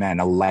 And man,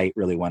 a light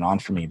really went on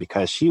for me,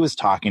 because she was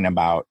talking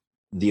about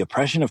the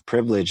oppression of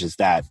privilege is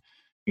that,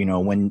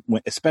 when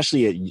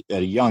especially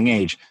at a young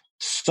age,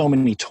 so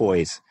many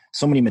toys,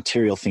 so many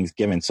material things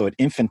given. So it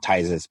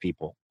infantizes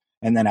people.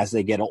 And then as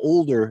they get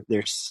older,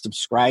 they're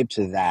subscribed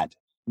to that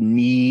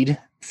need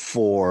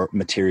for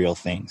material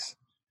things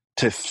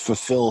to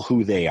fulfill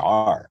who they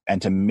are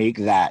and to make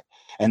that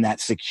and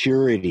that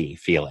security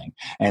feeling.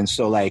 And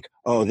so like,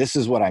 oh, this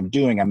is what I'm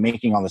doing. I'm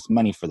making all this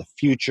money for the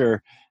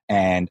future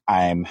and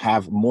I'm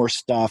have more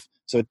stuff.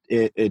 So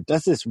it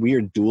does this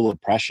weird dual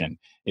oppression.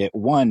 It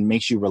one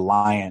makes you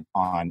reliant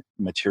on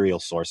material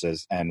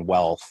sources and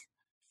wealth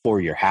for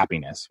your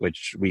happiness,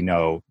 which we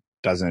know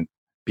doesn't,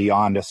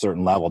 beyond a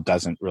certain level,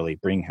 doesn't really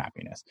bring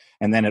happiness.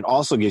 And then it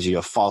also gives you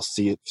a false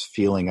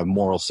feeling of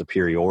moral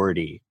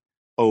superiority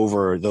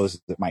over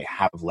those that might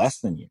have less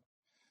than you.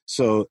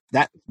 So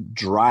that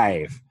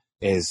drive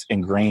is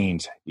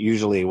ingrained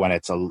usually when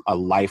it's a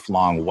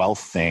lifelong wealth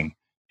thing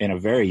in a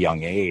very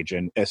young age.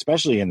 And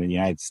especially in the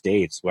United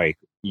States, like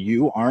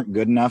you aren't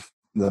good enough.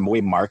 The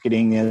way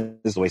marketing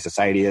is, the way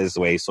society is,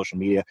 the way social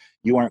media,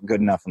 you aren't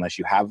good enough unless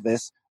you have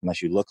this,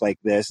 unless you look like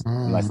this,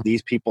 unless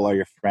these people are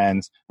your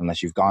friends,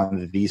 unless you've gone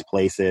to these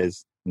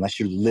places, unless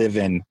you live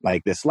in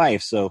like this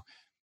life. So,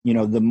 you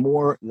know, the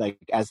more like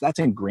as that's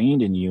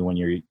ingrained in you when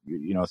you're,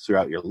 you know,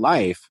 throughout your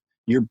life,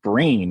 your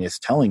brain is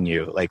telling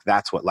you like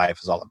that's what life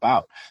is all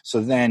about. So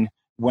then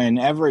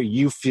whenever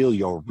you feel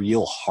your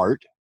real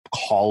heart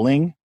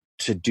calling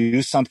to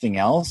do something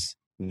else,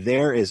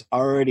 there is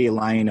already a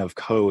line of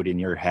code in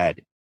your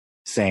head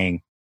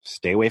saying,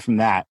 stay away from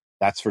that.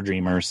 That's for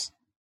dreamers.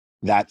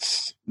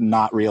 That's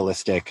not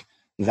realistic.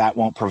 That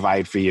won't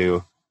provide for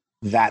you.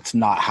 That's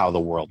not how the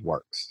world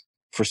works.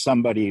 For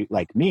somebody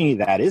like me,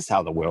 that is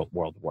how the world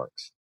was.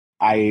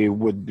 I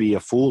would be a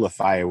fool if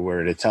I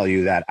were to tell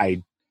you that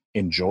I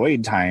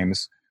enjoyed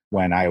times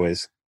when I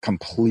was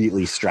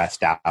completely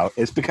stressed out.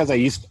 It's because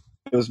it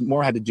was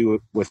more had to do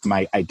with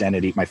my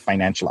identity, my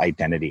financial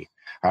identity.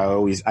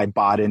 I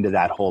bought into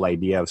that whole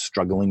idea of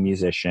struggling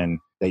musician,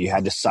 that you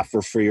had to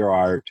suffer for your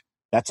art.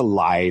 That's a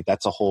lie.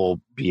 That's a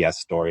whole BS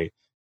story.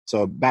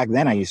 So back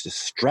then I used to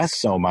stress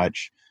so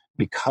much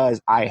because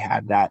I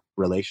had that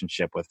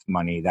relationship with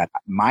money, that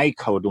my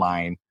code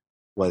line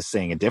was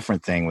saying a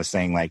different thing, was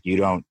saying like, you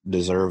don't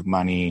deserve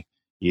money.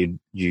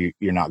 You're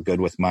not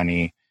good with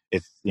money.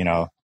 It's, you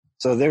know,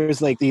 so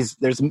there's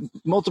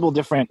multiple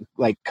different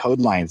like code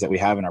lines that we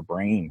have in our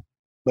brain.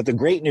 But the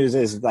great news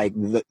is like,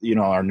 you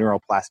know, our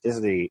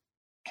neuroplasticity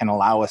can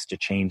allow us to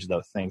change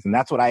those things. And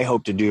that's what I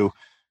hope to do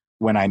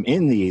when I'm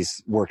in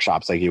these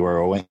workshops like you were,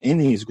 or in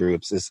these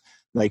groups, is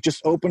like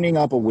just opening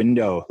up a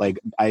window. Like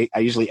I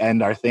usually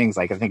end our things,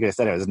 like I think I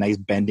said, it was a nice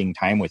bending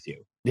time with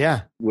you.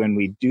 Yeah. When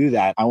we do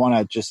that, I want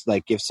to just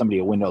like give somebody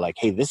a window like,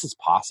 hey, this is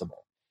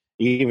possible.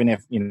 Even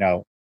if, you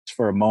know,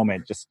 for a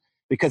moment, just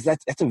because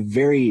that's a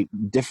very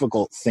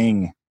difficult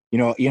thing. You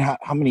know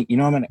how many, you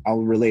know,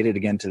 I'll relate it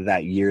again to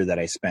that year that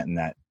I spent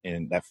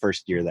in that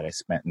first year that I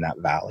spent in that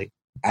valley.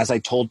 As I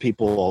told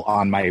people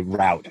on my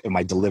route, in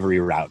my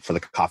delivery route for the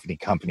coffee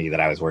company that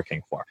I was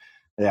working for,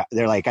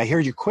 they're like, I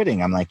heard you're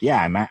quitting. I'm like,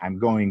 yeah, I'm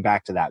going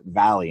back to that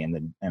valley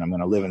and I'm going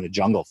to live in the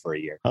jungle for a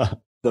year.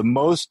 The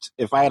most,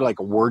 if I had like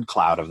a word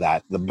cloud of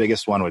that, the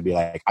biggest one would be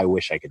like, I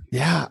wish I could.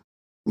 Yeah,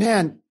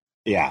 man.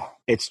 Yeah,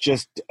 it's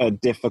just a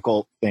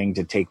difficult thing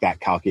to take that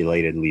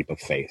calculated leap of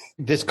faith.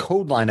 This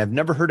code line, I've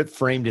never heard it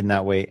framed in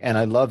that way, and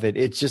I love it.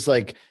 It's just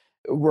like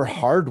we're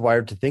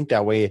hardwired to think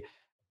that way.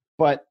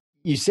 But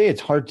you say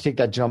it's hard to take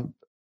that jump.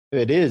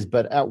 It is,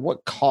 but at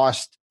what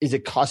cost is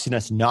it costing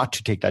us not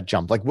to take that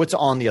jump? Like what's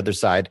on the other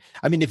side?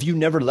 I mean, if you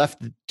never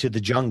left to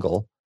the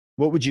jungle,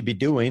 what would you be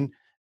doing?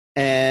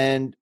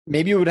 And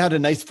maybe you would have had a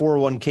nice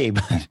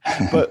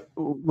 401k, but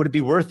would it be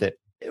worth it?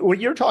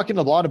 What you're talking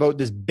a lot about,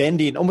 this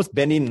bending, almost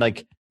bending,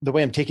 like the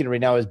way I'm taking it right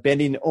now is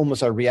bending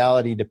almost our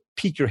reality to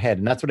peek your head.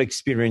 And that's what I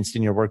experienced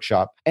in your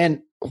workshop.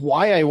 And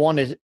why I want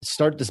to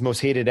start this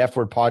Most Hated F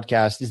Word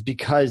podcast is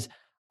because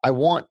I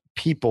want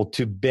people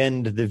to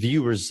bend the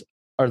viewers,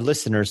 our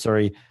listeners,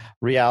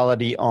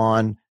 reality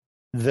on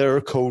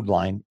their code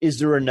line. Is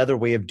there another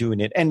way of doing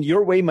it? And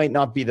your way might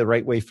not be the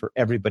right way for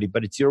everybody,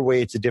 but it's your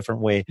way. It's a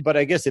different way. But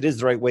I guess it is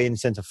the right way in the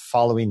sense of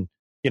following,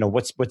 you know,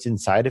 what's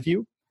inside of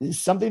you.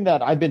 Something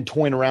that I've been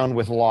toying around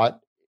with a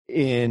lot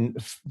in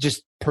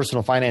just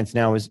personal finance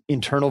now is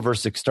internal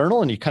versus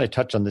external. And you kind of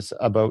touched on this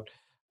about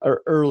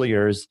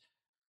earlier. Is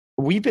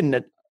we've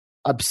been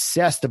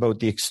obsessed about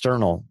the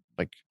external,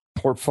 like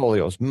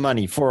portfolios,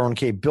 money,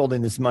 401k,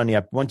 building this money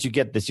up. Once you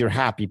get this, you're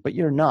happy, but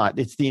you're not.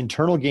 It's the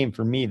internal game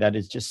for me that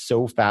is just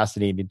so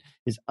fascinating,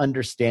 is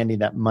understanding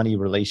that money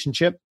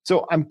relationship.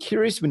 So I'm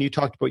curious, when you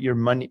talked about your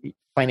money,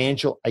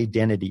 financial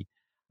identity,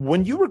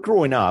 when you were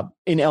growing up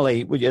in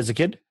LA as a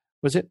kid,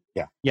 was it?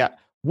 Yeah. Yeah.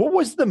 What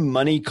was the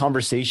money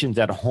conversations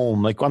at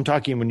home? Like I'm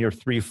talking when you're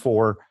 3,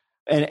 4,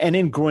 and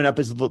then growing up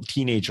as a little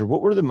teenager,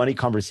 what were the money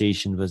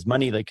conversations? Was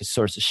money like a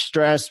source of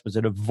stress? Was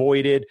it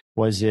avoided?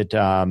 Was it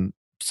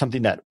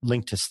something that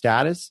linked to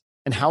status?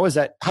 And how did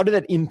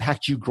that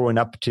impact you growing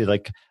up to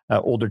like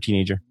an older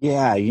teenager?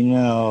 Yeah. You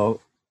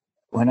know,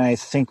 when I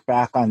think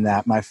back on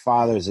that, my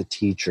father's a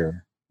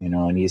teacher, you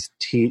know, and he's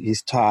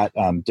taught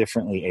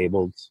differently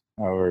abled,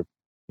 or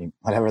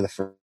whatever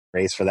the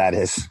phrase for that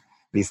is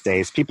these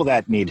days, people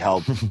that need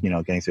help, you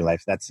know, getting through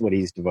life. That's what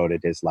he's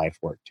devoted his life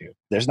work to.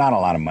 There's not a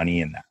lot of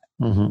money in that.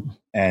 Mm-hmm.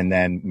 And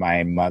then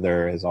my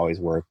mother has always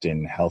worked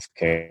in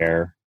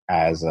healthcare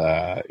as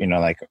a, you know,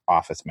 like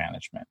office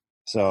management.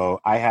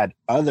 So I had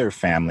other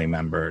family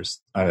members,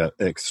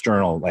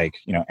 external, like,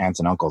 you know, aunts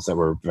and uncles that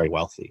were very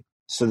wealthy.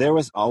 So there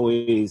was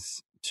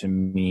always, to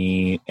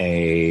me,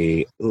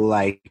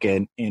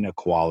 an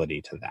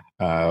inequality to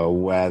that.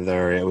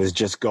 Whether it was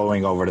just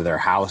going over to their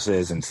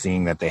houses and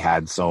seeing that they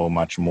had so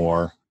much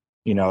more,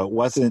 you know, it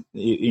wasn't,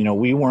 you know,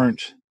 we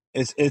weren't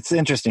It's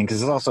interesting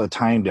because it's also a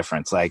time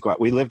difference. Like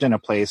we lived in a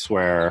place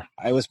where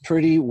I was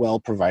pretty well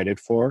provided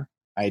for.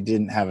 I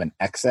didn't have an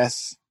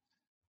excess,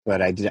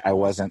 but I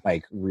wasn't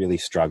like really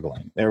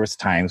struggling. There was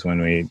times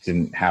when we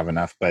didn't have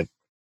enough, but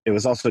it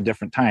was also a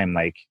different time.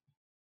 Like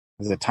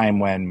it was a time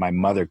when my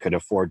mother could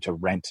afford to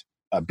rent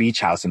a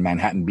beach house in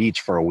Manhattan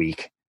Beach for a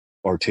week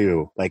or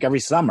two, like every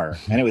summer,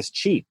 and it was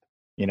cheap.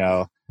 You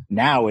know,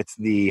 now it's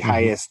the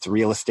highest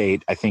real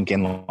estate, I think,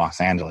 in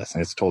Los Angeles,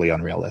 and it's totally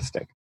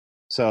unrealistic.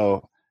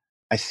 So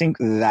I think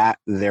that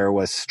there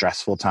was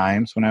stressful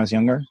times when I was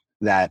younger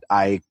that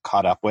I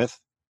caught up with,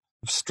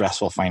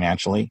 stressful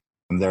financially.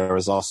 And there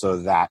was also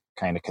that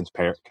kind of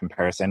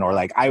comparison, or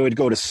like I would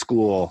go to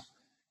school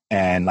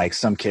and like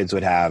some kids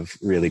would have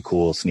really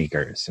cool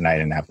sneakers and I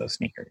didn't have those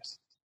sneakers.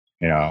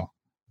 You know,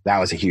 that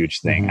was a huge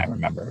thing. I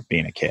remember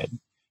being a kid,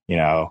 you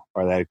know,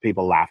 or like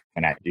people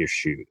laughing at your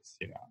shoes,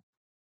 you know.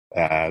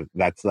 That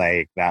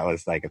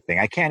was like a thing.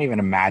 I can't even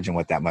imagine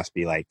what that must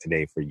be like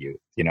today for you,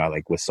 you know,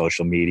 like with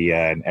social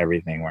media and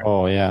everything.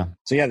 Oh yeah.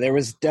 So yeah, there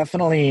was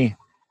definitely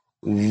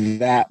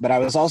that, but I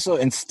was also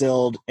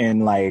instilled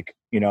in like,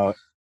 you know,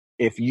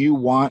 if you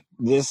want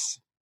this,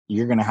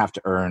 you're going to have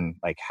to earn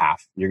like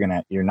half. You're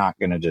not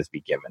going to just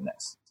be given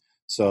this.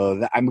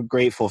 So I'm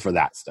grateful for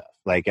that stuff.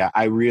 Like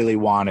I really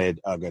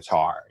wanted a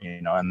guitar,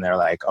 you know, and they're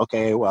like,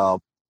 okay,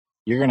 well,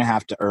 you're going to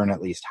have to earn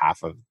at least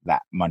half of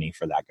that money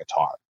for that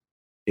guitar.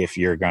 If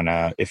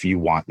you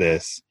want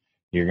this,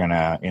 you're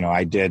gonna, you know,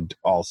 I did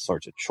all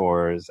sorts of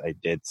chores. I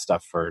did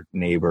stuff for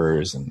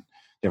neighbors and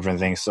different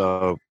things.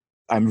 So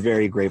I'm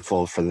very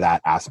grateful for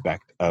that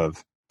aspect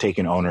of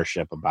taking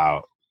ownership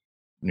about,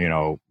 you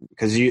know,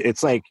 because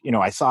it's like, you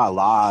know, I saw a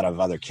lot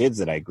of other kids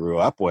that I grew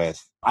up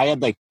with. I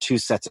had like two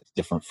sets of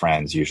different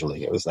friends.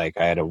 Usually it was like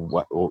I had a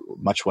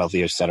much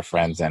wealthier set of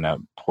friends and a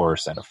poorer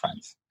set of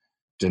friends.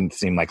 Didn't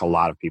seem like a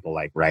lot of people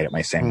like right at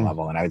my same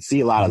level. And I would see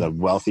a lot of the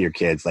wealthier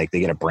kids, like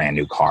they get a brand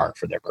new car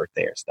for their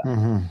birthday or stuff.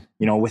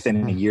 You know,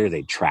 within a year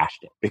they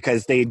trashed it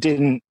because they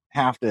didn't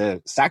have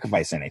to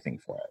sacrifice anything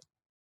for it.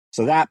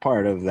 So that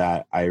part of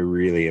that I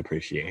really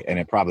appreciate. And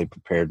it probably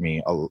prepared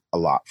me a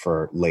lot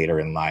for later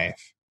in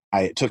life.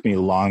 It took me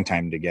a long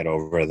time to get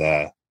over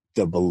the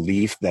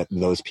belief that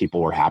those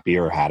people were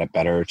happier or had it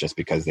better just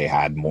because they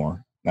had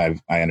more. I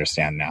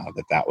understand now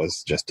that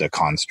was just a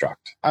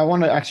construct. I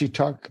want to actually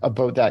talk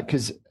about that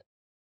because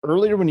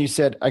earlier when you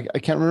said, I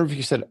can't remember if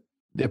you said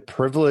the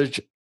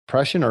privilege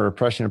oppression or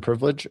oppression of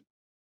privilege,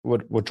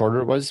 which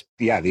order it was.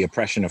 Yeah, the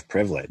oppression of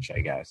privilege,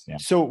 I guess. Yeah.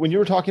 So when you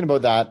were talking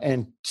about that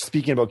and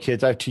speaking about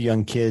kids, I have two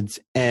young kids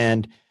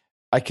and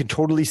I could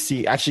totally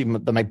see, actually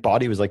my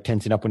body was like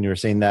tensing up when you were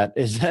saying that,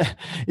 is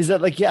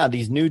that like, yeah,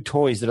 these new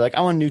toys, they're like,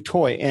 I want a new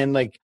toy. And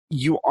like,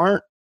 you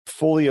aren't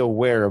fully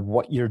aware of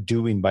what you're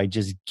doing by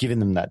just giving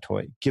them that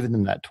toy.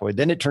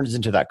 Then it turns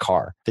into that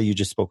car that you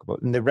just spoke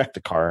about and they wreck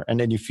the car. And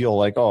then you feel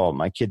like, oh,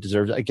 my kid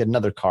deserves, I get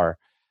another car.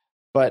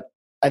 But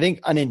I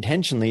think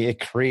unintentionally it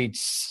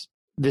creates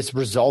this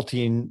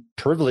resulting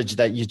privilege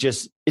that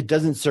it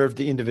doesn't serve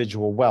the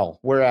individual well.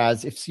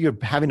 Whereas if you're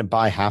having to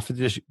buy half of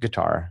the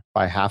guitar,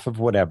 buy half of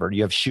whatever,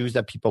 you have shoes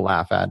that people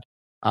laugh at.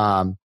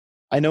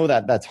 I know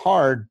that that's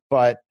hard,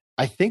 but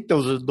I think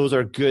those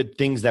are good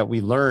things that we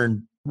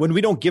learn. When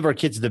we don't give our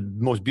kids the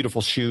most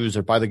beautiful shoes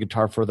or buy the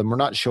guitar for them, we're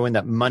not showing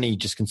that money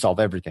just can solve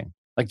everything.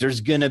 Like there's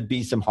going to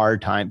be some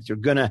hard times. You're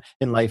going to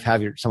in life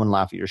have someone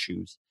laugh at your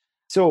shoes.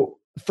 So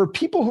for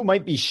people who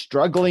might be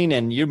struggling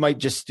and you might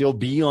just still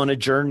be on a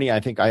journey,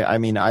 I think, I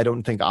mean, I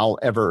don't think I'll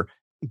ever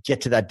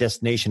get to that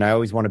destination. I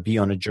always want to be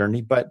on a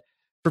journey. But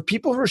for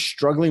people who are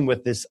struggling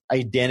with this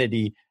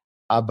identity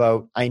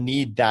about, I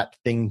need that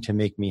thing to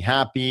make me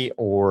happy,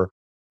 or,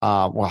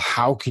 well,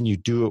 how can you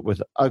do it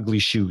with ugly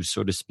shoes,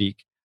 so to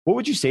speak? What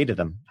would you say to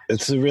them?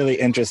 It's a really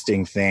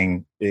interesting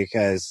thing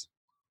because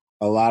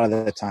a lot of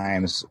the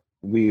times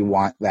we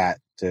want that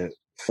to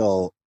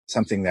fill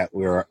something that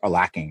we're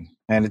lacking.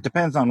 And it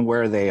depends on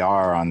where they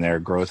are on their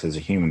growth as a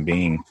human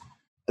being.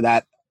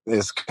 That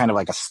is kind of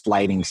like a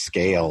sliding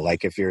scale.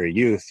 Like if you're a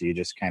youth, you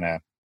just kind of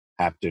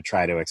have to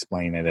try to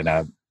explain it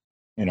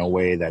in a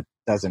way that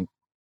doesn't,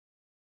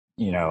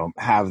 you know,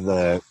 have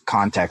the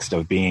context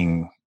of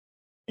being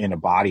in a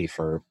body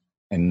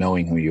and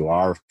knowing who you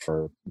are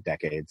for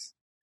decades.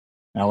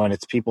 Now, when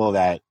it's people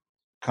that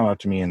come up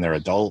to me and they're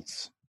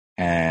adults,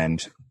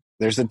 and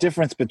there's a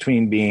difference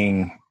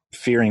between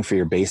fearing for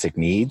your basic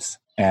needs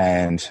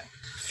and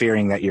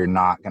fearing that you're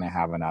not going to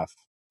have enough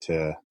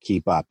to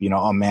keep up. You know,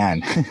 oh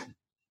man,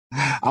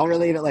 I'll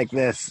relate it like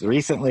this.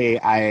 Recently,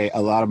 a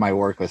lot of my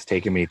work was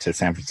taking me to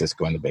San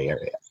Francisco in the Bay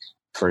Area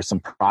for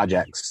some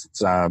projects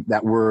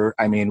that were,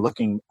 I mean,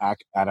 looking back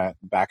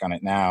on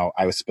it now,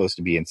 I was supposed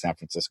to be in San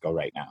Francisco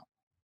right now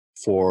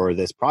for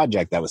this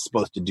project that was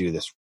supposed to do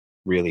this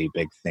really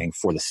big thing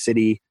for the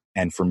city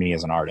and for me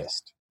as an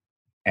artist.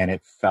 And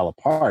it fell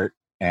apart,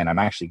 and I'm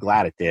actually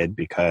glad it did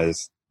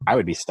because I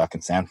would be stuck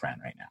in San Fran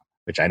right now,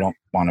 which I don't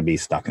want to be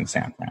stuck in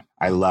San Fran.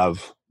 I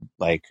love,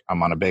 like,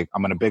 I'm on a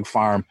big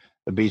farm.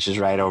 The beach is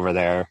right over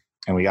there,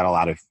 and we got a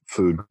lot of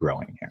food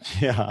growing here.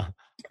 Yeah.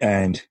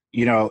 And,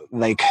 you know,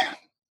 like,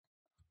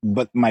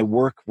 but my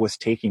work was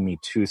taking me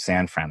to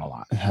San Fran a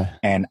lot,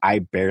 and I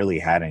barely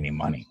had any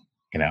money,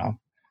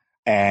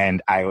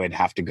 and I would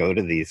have to go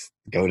to this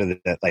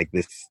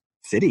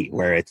city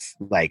where it's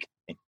like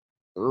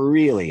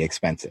really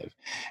expensive,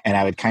 and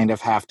I would kind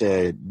of have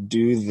to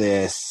do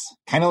this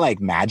kind of like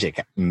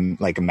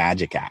a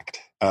magic act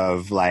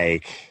of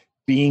like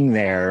being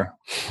there,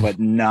 but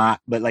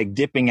like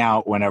dipping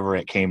out whenever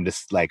it came to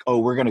like, oh,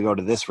 we're going to go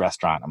to this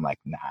restaurant. I'm like,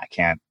 nah, I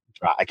can't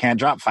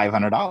drop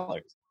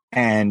 $500.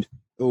 And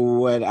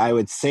what I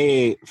would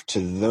say to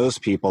those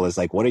people is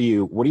like, what are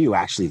you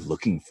actually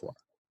looking for?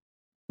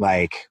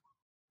 Like,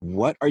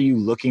 what are you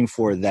looking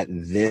for that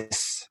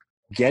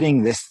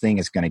getting this thing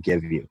is going to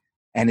give you?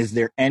 And is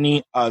there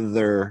any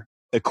other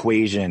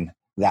equation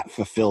that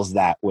fulfills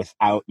that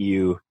without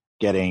you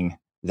getting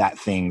that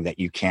thing that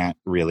you can't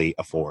really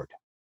afford?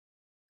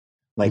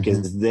 Like,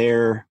 is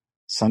there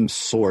some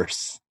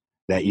source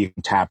that you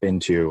can tap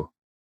into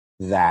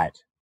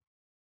that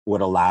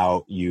would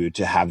allow you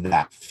to have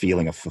that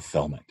feeling of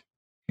fulfillment?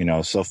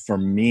 So for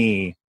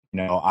me,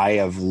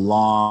 I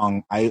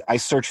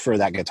searched for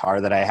that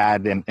guitar that I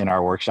had in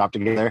our workshop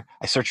together.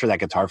 I searched for that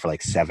guitar for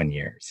like 7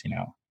 years,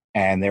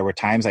 and there were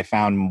times I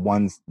found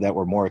ones that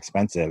were more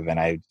expensive,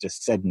 and I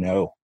just said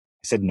no.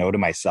 I said no to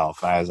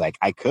myself. I was like,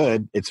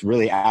 it's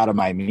really out of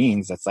my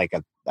means. That's like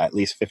at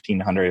least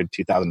 $1,500,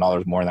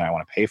 $2,000 more than I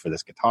want to pay for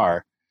this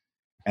guitar.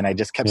 And I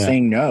just kept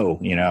saying no,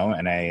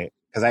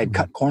 because I had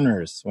cut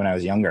corners when I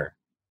was younger.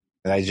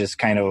 I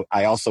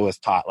also was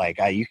taught like,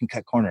 you can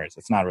cut corners.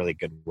 It's not a really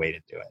good way to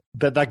do it.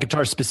 But that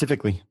guitar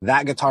specifically.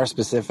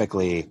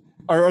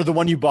 Or the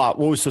one you bought,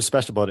 what was so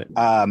special about it?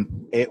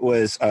 It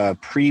was a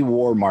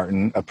pre-war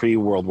Martin, a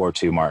pre-World War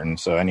II Martin.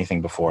 So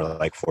anything before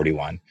like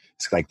 41.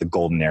 It's like the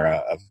golden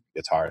era of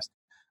guitars.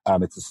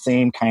 It's the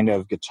same kind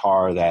of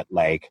guitar that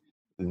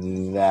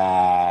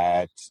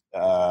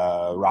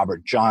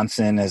Robert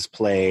Johnson has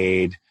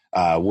played,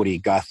 Woody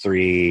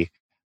Guthrie,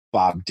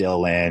 Bob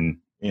Dylan,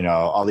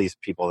 all these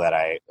people that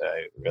I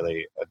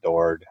really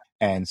adored.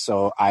 And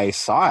so I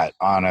saw it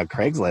on a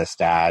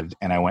Craigslist ad,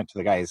 and I went to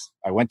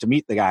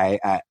meet the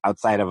guy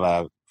outside of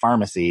a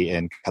pharmacy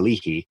in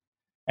Kalihi.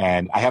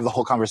 And I have the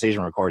whole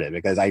conversation recorded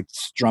because I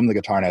strummed the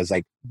guitar and I was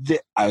like,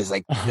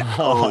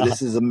 oh,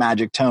 this is a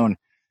magic tone.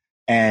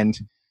 And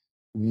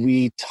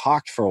we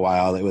talked for a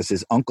while. It was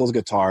his uncle's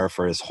guitar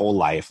for his whole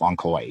life on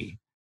Kauai.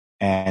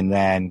 And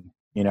then,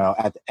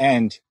 at the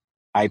end,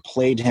 I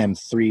played him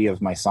 3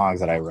 of my songs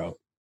that I wrote.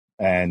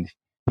 And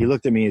he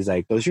looked at me, he's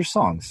like, those are your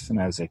songs?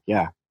 And I was like,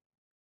 yeah.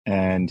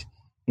 And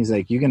he's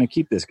like, you're going to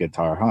keep this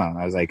guitar, huh?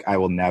 I was like, I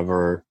will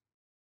never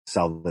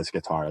sell this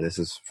guitar. This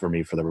is for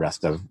me for the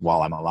rest of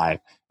while I'm alive.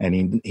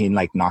 And he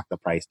like knocked the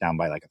price down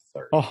by like a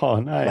third. Oh,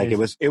 nice. Like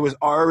it was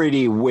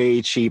already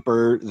way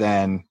cheaper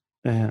than,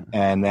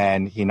 and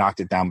then he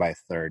knocked it down by a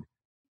third.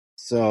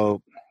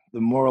 So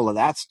the moral of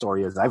that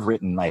story is I've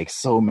written like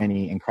so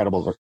many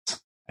incredible,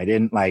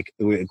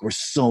 we're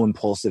so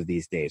impulsive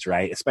these days,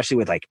 right? Especially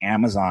with like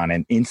Amazon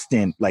and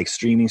instant like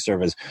streaming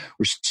service.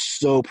 We're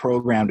so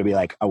programmed to be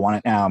like, I want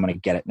it now. I'm going to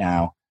get it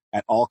now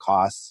at all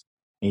costs.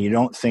 And you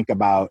don't think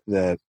about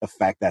the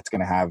effect that's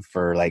going to have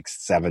for like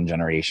 7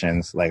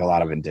 generations, like a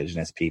lot of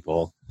indigenous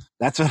people.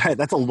 That's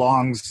a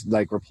long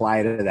like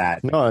reply to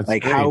that. No, it's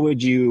like, great. How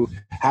would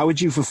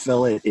you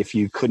fulfill it if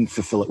you couldn't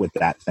fulfill it with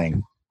that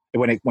thing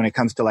when it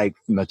comes to like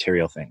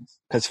material things?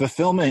 Because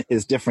fulfillment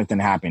is different than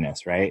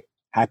happiness, right?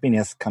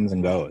 Happiness comes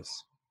and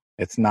goes.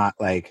 It's not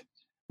like,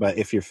 but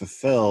if you're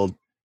fulfilled,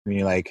 I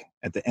mean, like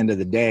at the end of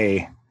the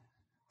day,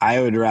 I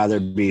would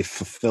rather be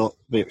fulfilled,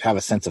 have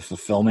a sense of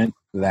fulfillment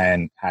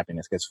than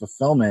happiness, because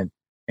fulfillment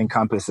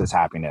encompasses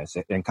happiness.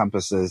 It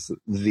encompasses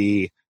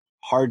the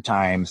hard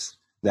times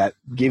that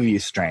give you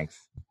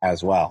strength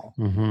as well.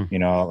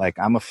 Mm-hmm. Like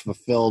I'm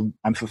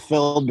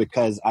fulfilled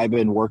because I've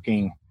been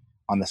working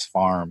on this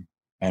farm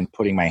and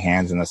putting my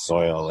hands in the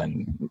soil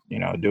and,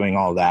 doing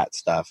all that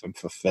stuff. I'm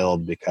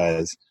fulfilled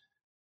because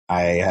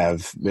I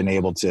have been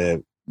able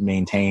to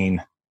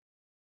maintain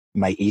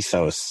my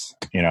ethos,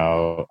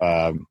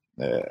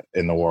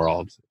 in the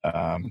world.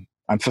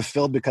 I'm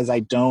fulfilled because I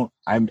don't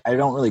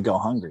really go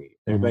hungry.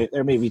 Mm-hmm.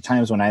 There may be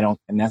times when I don't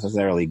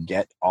necessarily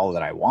get all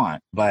that I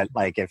want, but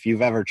like if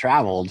you've ever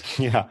traveled,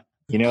 yeah,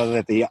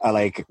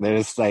 that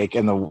there's like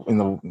in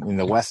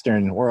the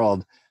Western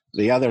world,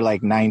 the other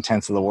like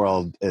 9/10 of the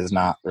world is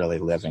not really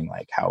living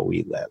like how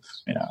we live,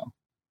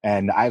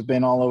 And I've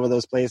been all over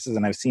those places,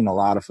 and I've seen a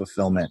lot of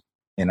fulfillment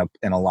in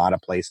a lot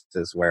of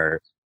places where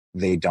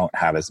they don't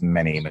have as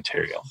many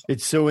materials.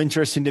 It's so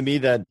interesting to me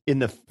that in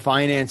the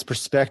finance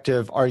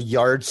perspective, our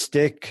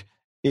yardstick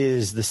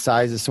is the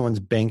size of someone's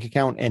bank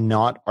account and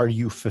not, are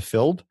you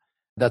fulfilled?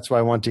 That's why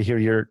I want to hear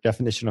your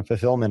definition of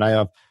fulfillment. I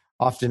have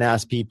often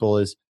asked people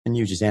and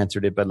you just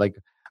answered it, but like,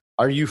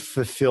 are you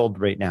fulfilled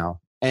right now?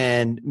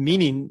 And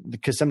meaning,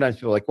 because sometimes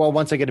people are like, well,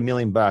 once I get $1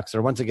 million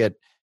or once I get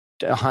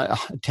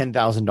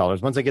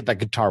 $10,000, once I get that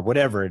guitar,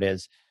 whatever it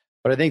is.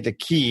 But I think the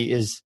key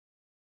is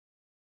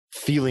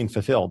feeling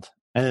fulfilled.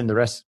 And then the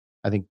rest,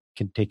 I think,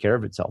 can take care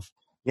of itself.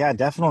 Yeah,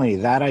 definitely.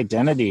 That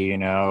identity,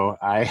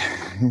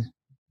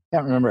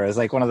 can't remember. It was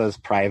like one of those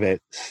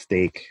private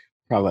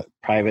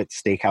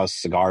steakhouse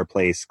cigar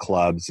place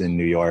clubs in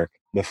New York.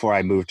 Before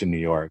I moved to New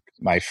York,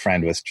 my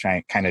friend was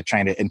trying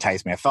to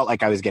entice me. I felt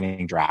like I was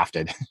getting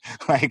drafted.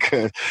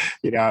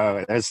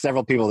 There's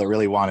several people that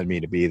really wanted me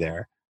to be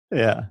there.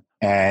 Yeah.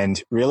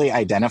 And really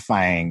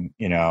identifying,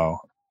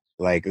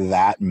 like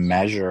that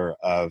measure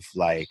of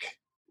like,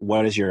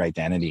 what is your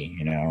identity?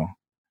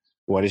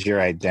 What is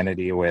your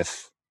identity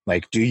with,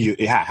 like,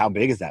 how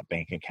big is that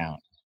bank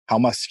account? How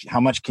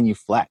much can you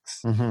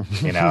flex?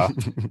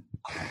 Mm-hmm.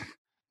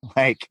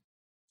 Like,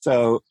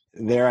 so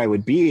there I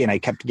would be, and I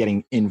kept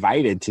getting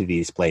invited to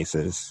these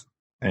places,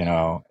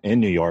 in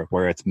New York,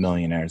 where it's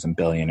millionaires and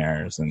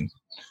billionaires. And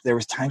there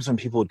was times when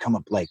people would come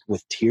up like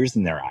with tears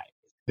in their eyes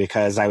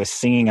because I was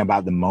singing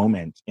about the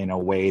moment in a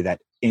way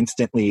that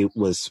instantly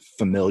was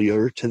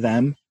familiar to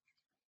them,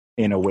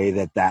 in a way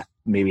that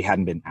maybe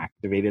hadn't been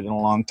activated in a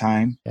long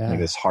time, like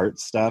this heart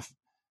stuff.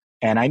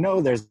 And I know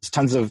there's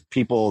tons of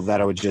people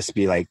that would just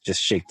be like,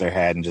 just shake their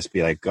head and just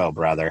be like, "Go,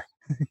 brother."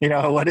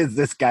 What is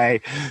this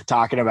guy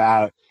talking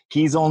about?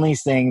 He's only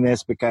saying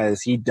this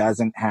because he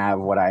doesn't have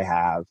what I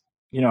have.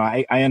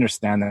 I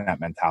understand that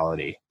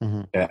mentality.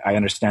 Mm-hmm. I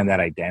understand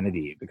that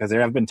identity, because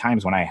there have been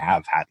times when I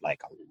have had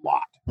like a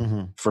lot.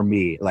 Mm-hmm. For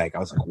me, like I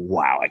was like,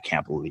 wow, I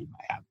can't believe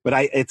I have.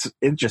 But it's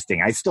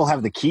interesting. I still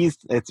have the keys.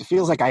 It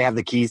feels like I have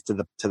the keys to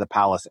the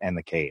palace and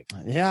the cave.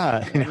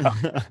 Yeah.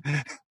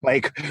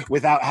 Like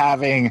without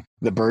having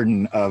the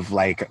burden of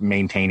like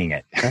maintaining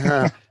it.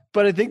 Uh-huh.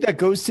 But I think that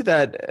goes to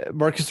that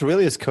Marcus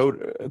Aurelius quote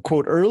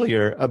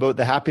earlier about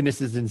the happiness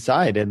is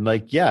inside. And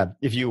like, yeah,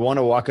 if you want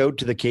to walk out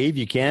to the cave,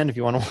 you can. If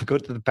you want to walk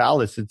out to the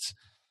palace, it's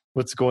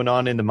what's going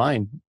on in the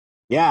mind.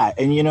 Yeah.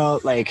 And,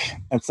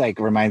 it's like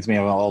reminds me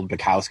of an old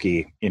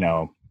Bukowski,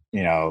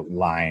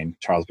 line.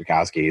 Charles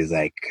Bukowski is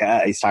like,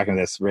 he's talking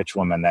to this rich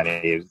woman that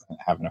he's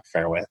having an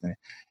affair with.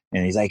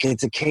 And he's like,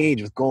 "It's a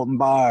cage with golden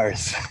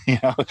bars,"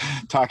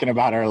 talking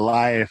about her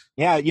life.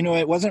 Yeah,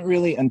 it wasn't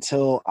really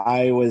until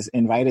I was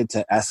invited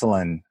to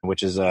Esalen,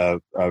 which is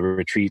a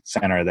retreat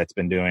center that's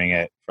been doing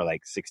it for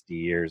like 60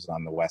 years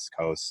on the West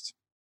Coast.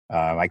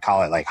 I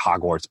call it like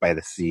Hogwarts by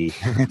the sea.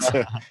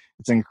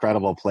 It's an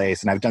incredible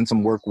place. And I've done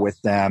some work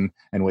with them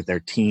and with their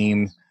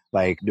team,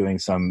 like doing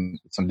some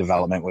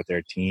development with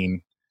their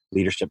team,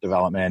 leadership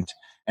development.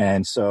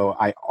 And so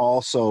I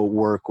also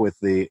work with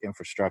the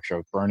infrastructure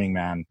of Burning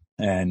Man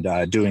and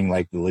doing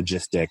like the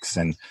logistics.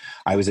 And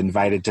I was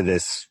invited to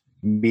this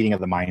meeting of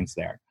the minds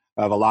there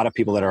of a lot of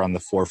people that are on the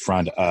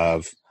forefront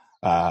of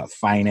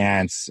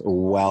finance,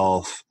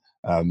 wealth,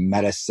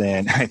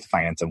 medicine,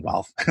 finance and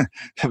wealth,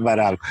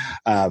 but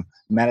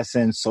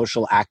medicine,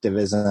 social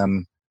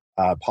activism,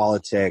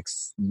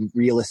 politics,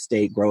 real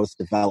estate, growth,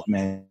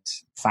 development,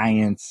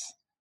 science.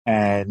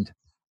 And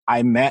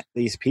I met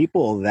these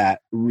people that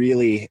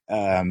really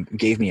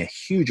gave me a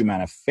huge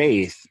amount of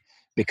faith,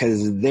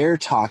 because they're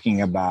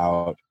talking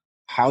about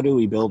how do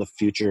we build a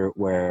future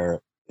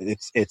where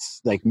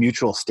it's like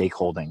mutual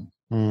stakeholding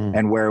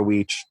and where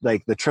we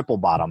like the triple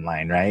bottom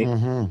line, right?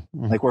 Mm-hmm.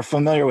 Mm-hmm. Like we're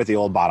familiar with the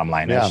old bottom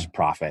line as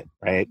profit,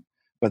 right?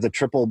 But the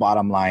triple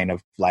bottom line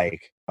of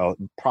like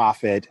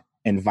profit,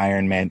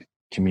 environment,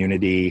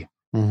 community,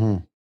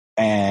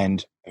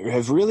 and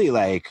have really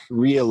like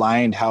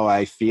realigned how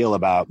I feel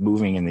about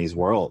moving in these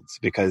worlds,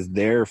 because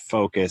their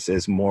focus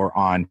is more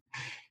on,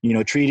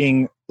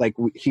 treating like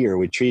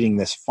we're treating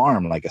this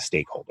farm like a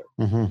stakeholder.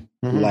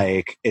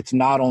 Like it's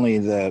not only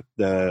the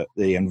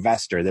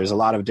investor. There's a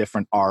lot of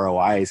different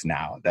ROIs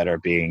now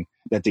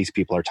that these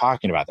people are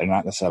talking about. They're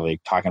not necessarily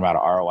talking about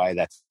an ROI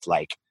that's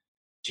like,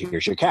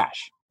 here's your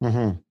cash.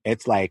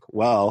 It's like,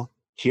 well,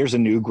 here's a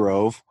new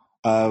grove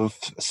of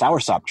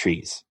soursop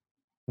trees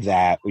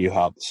that you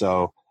help.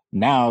 So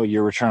now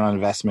your return on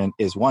investment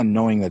is one,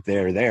 knowing that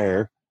they're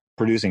there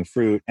producing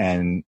fruit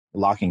and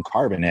locking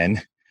carbon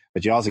in,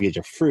 but you also get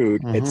your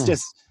fruit. It's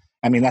just,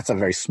 that's a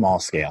very small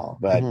scale,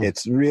 but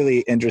it's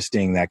really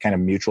interesting, that kind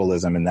of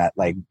mutualism and that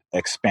like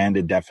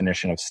expanded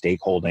definition of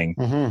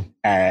stakeholding.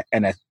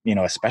 And,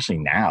 especially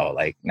now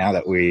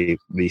that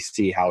we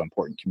see how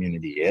important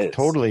community is.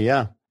 Totally.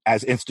 Yeah.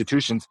 As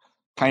institutions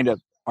kind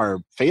of are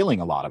failing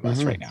a lot of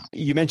us right now.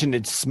 You mentioned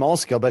it's small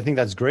scale, but I think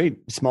that's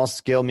great. Small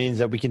scale means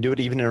that we can do it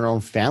even in our own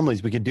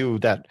families. We can do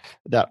that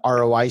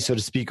ROI, so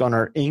to speak, on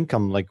our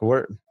income. Like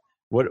what,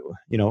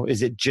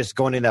 is it just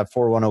going in that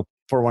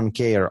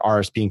 401k or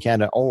RSP in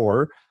Canada,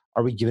 or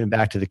are we giving it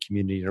back to the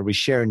community? Are we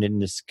sharing it in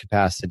this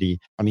capacity?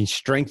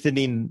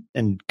 Strengthening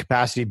and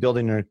capacity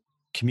building our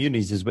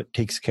communities is what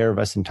takes care of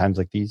us in times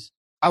like these.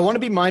 I want to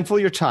be mindful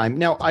of your time.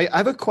 Now, I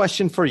have a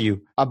question for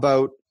you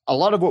about a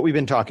lot of what we've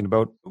been talking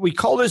about. We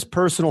call this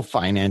personal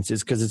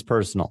finances because it's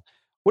personal.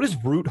 What is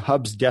Root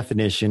Hub's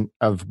definition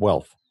of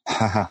wealth?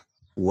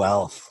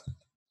 Wealth.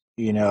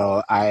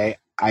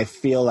 I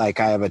feel like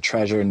I have a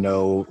treasure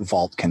no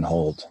vault can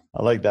hold.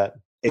 I like that.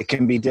 It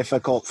can be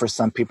difficult for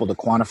some people to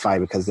quantify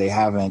because they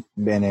haven't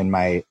been in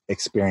my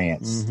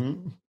experience.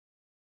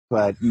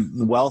 But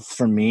wealth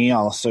for me,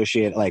 I'll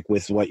associate like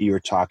with what you were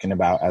talking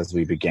about as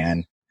we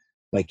began,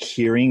 like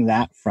hearing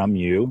that from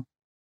you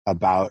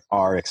about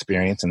our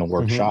experience in the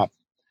workshop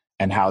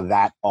and how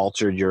that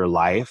altered your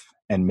life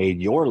and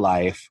made your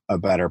life a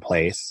better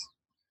place.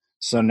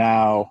 So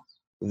now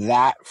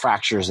that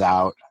fractures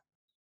out,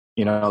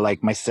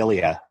 like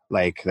mycelia,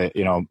 like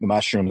the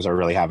mushrooms are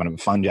really having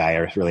fungi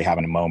are really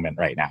having a moment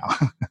right now.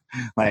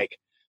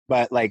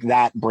 But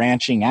that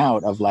branching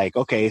out of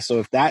okay, so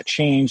if that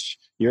changed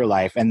your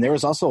life, and there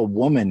was also a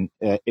woman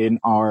in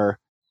our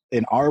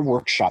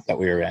workshop that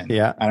we were in.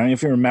 Yeah. I don't know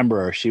if you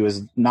remember her. She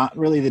was not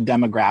really the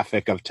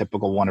demographic of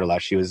typical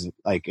Wanderlust. She was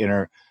in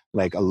her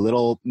a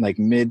little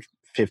mid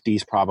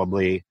 50s,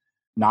 probably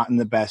not in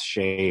the best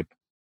shape.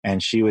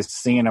 And she was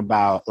singing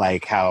about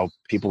how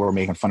people were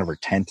making fun of her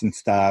tent and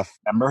stuff.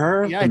 Remember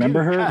her? Yeah,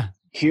 Remember her? Yeah.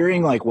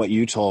 Hearing what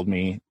you told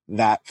me,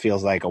 that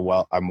feels like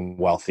I'm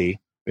wealthy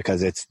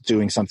because it's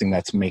doing something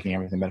that's making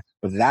everything better.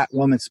 But that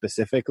woman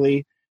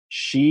specifically,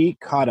 she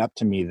caught up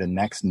to me the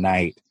next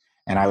night,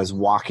 and I was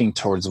walking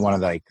towards one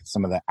of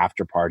some of the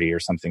after party or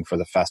something for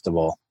the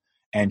festival,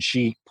 and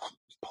she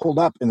pulled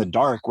up in the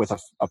dark with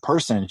a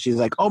person. She's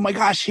like, "Oh my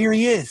gosh, here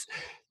he is.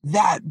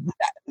 That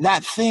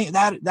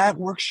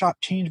workshop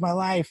changed my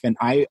life." And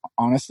I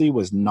honestly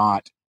was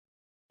not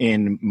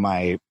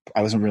I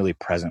wasn't really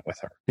present with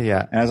her.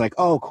 Yeah. And I was like,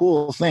 "Oh,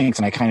 cool, thanks."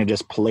 And I kind of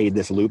just played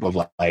this loop of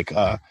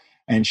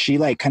and she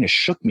kind of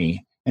shook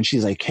me, and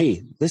she's like,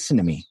 "Hey, listen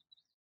to me.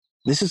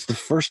 This is the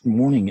first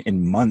morning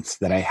in months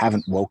that I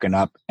haven't woken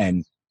up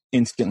and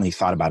instantly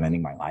thought about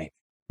ending my life."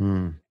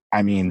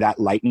 I mean, that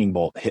lightning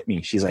bolt hit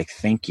me. She's like,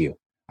 "Thank you.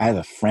 I have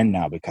a friend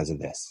now because of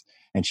this."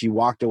 And she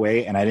walked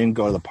away, and I didn't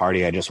go to the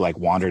party. I just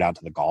wandered out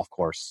to the golf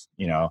course,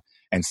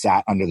 and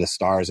sat under the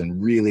stars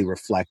and really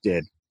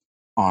reflected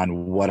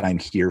on what I'm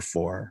here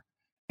for.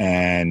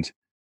 And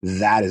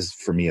that is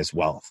for me as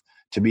wealth,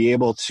 to be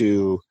able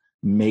to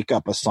make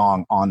up a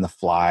song on the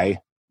fly,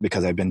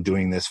 because I've been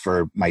doing this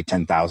for my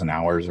 10,000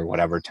 hours or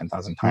whatever,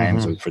 10,000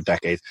 times or for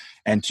decades.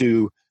 And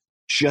to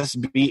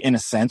just be in a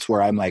sense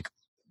where I'm like,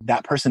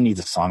 that person needs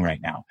a song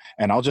right now.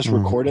 And I'll just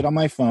record it on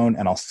my phone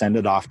and I'll send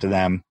it off to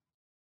them.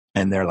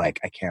 And they're like,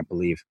 "I can't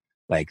believe,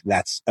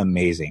 that's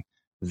amazing."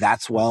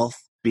 That's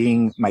wealth.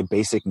 Being my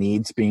basic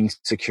needs being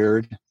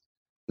secured,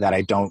 that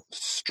I don't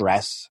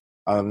stress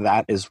of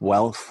that is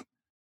wealth.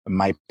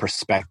 My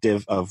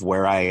perspective of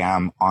where I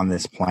am on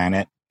this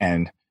planet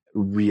and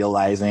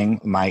realizing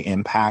my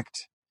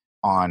impact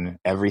on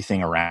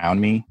everything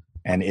around me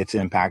and its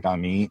impact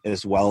on me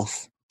is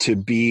wealth. To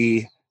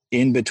be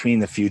in between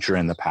the future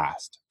and the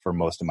past for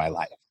most of my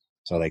life.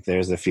 So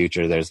there's the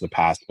future, there's the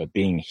past, but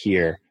being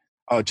here,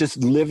 just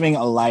living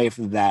a life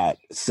that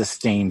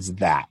sustains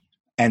that,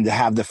 and to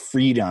have the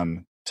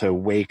freedom to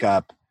wake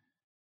up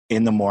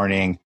in the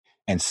morning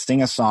and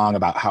sing a song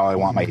about how I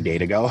want my day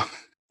to go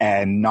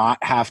and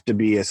not have to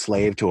be a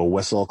slave to a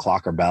whistle,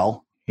 clock, or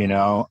bell,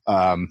 and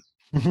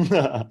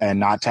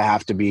not to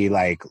have to be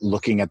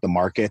looking at the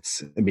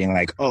markets and being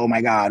like, "Oh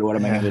my God, what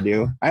am I going to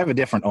do?" I have a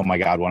different, "Oh my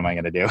God, what am I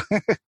going to do?"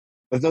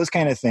 But those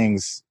kind of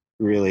things,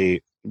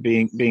 really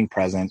being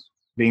present,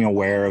 being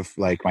aware of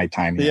my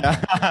time here.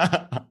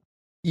 Yeah.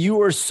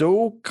 You are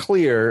so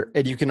clear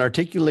and you can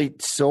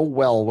articulate so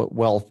well what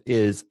wealth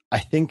is. I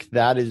think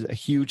that is a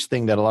huge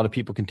thing that a lot of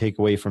people can take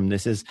away from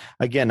this is,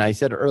 again, I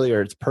said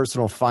earlier, it's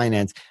personal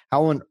finance.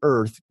 How on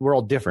earth, we're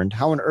all different.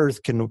 How on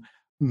earth can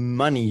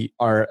money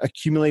or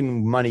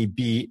accumulating money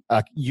be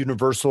a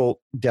universal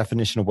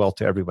definition of wealth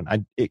to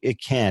everyone?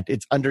 It can't.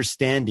 It's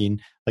understanding,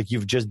 like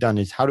you've just done,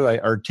 is how do I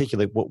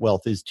articulate what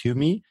wealth is to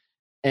me?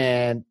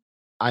 And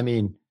I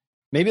mean,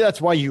 maybe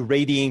that's why you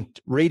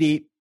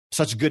radiate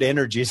such good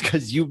energy, is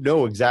because you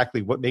know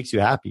exactly what makes you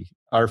happy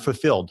or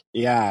fulfilled.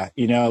 Yeah.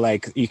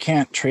 You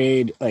can't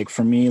trade,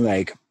 for me,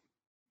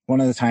 one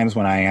of the times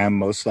when I am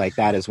most like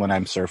that is when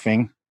I'm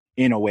surfing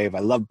in a wave. I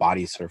love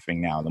body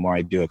surfing now. The more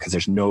I do it, because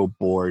there's no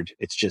board.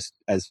 It's just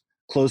as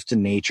close to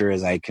nature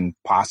as I can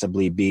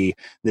possibly be.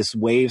 This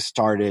wave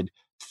started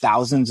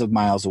thousands of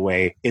miles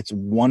away. It's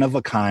one of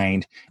a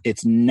kind.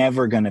 It's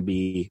never going to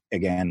be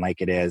again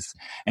like it is.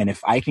 And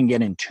if I can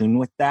get in tune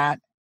with that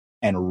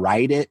and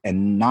ride it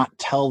and not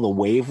tell the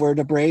wave where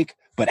to break,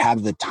 but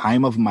have the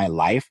time of my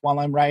life while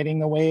I'm riding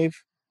the wave.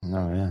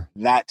 Oh, yeah.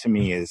 That to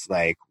me is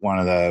one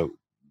of the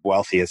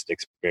wealthiest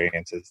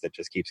experiences that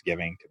just keeps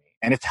giving to me.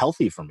 And it's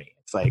healthy for me.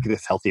 It's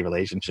this healthy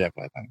relationship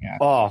with them. Yeah.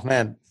 Oh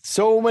man,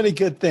 so many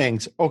good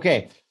things.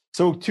 Okay.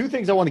 So 2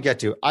 things I want to get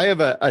to. I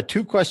have a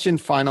 2-question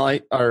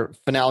finale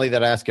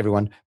that I ask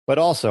everyone, but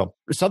also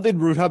something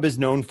Root Hub is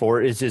known for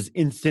is his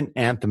instant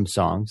anthem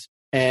songs.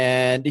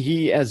 And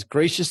he has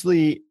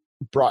graciously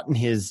brought in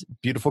his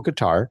beautiful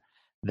guitar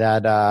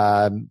that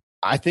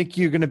I think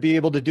you're going to be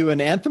able to do an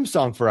anthem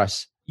song for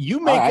us. You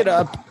make it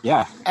up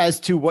as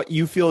to what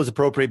you feel is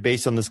appropriate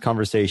based on this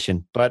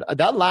conversation. But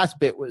that last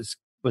bit was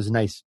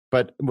nice,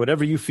 but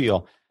whatever you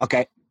feel.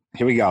 Okay,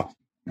 here we go.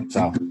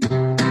 So.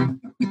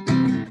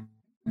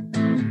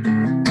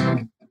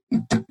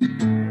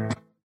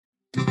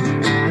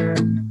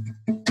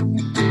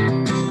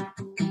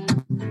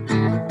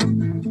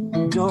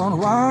 Don't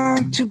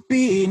want to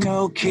be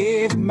no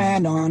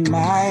caveman on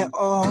my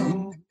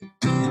own.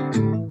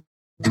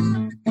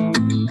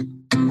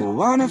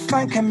 Wanna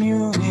find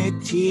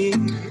community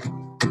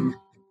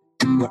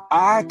where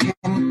I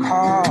can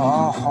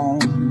call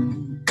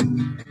home.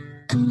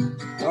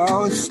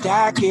 Oh,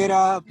 stack it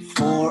up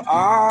for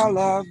all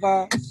of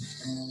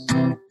us.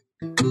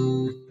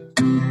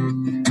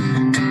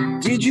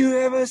 Did you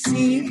ever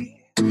see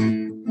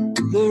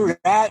the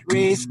rat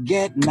race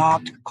get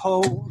knocked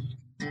cold?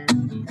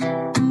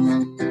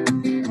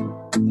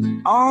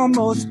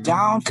 Almost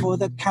down for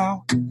the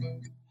count.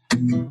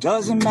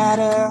 Doesn't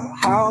matter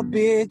how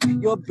big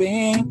your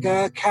bank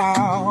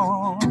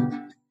account.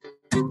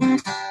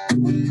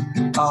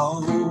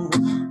 Oh,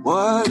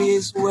 what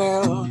is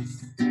wealth?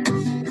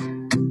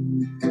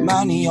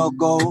 Money or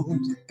gold?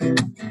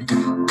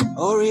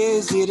 Or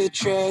is it a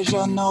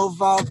treasure no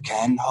vault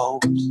can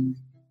hold?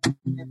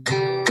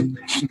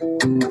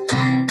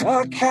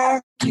 A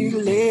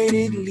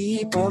calculated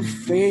leap of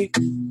faith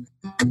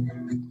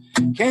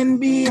can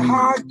be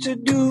hard to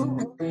do.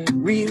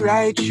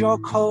 Rewrite your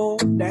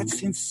code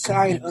that's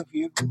inside of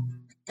you.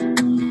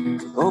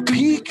 Oh,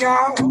 peek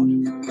out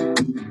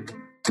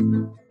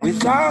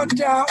without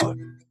doubt.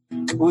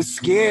 Was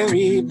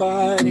scary,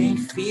 but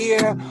ain't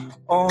fear,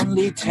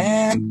 only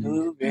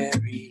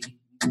temporary.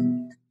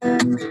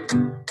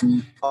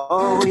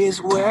 Oh,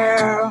 is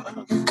wealth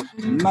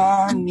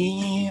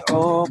money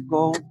or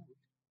gold?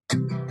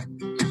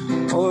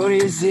 Or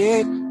is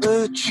it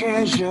a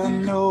treasure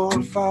no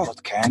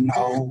vault can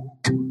hold?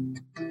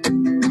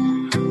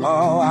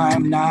 Oh,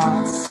 I'm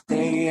not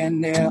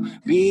saying there'll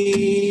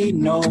be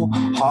no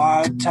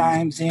hard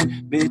times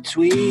in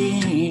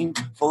between.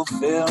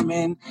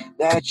 Fulfillment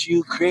that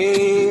you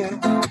crave,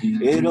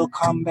 it'll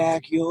come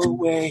back your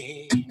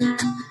way.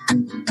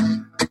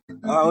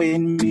 Oh,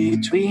 in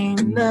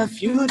between the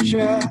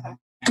future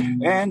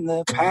and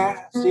the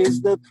past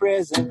is the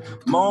present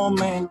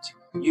moment.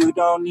 You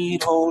don't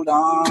need hold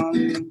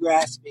on,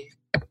 grasp it.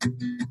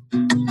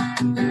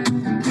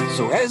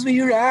 So as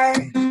we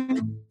ride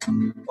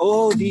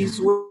all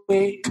these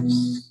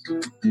waves,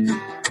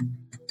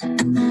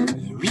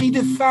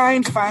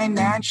 redefine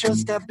financial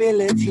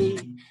stability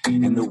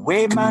and the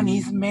way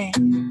money's made.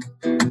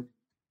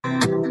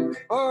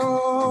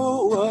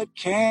 Oh, what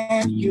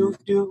can you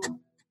do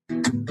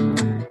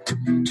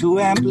to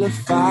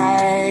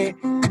amplify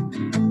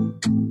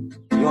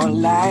your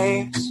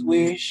life's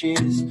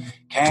wishes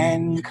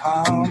can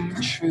come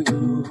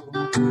true?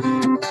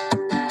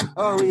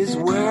 Oh, is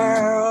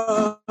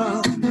world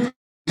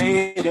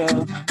made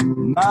of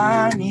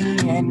money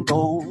and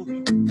gold?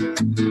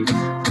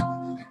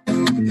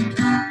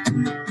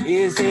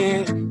 Is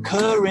it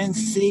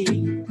currency?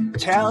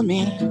 Tell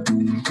me,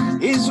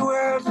 is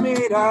world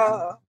made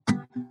of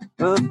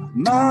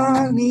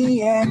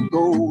money and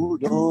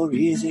gold? Or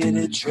is it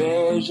a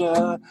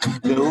treasure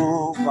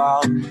no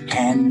vault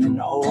can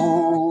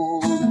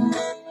hold?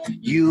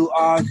 You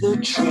are the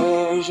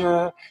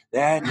treasure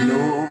that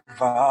no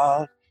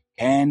vault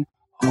can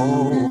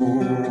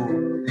hold.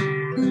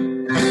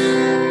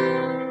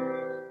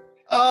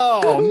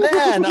 Oh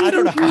man, I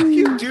don't know how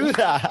you do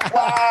that.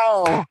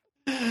 Wow.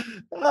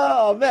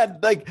 Oh man,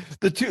 like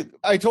the two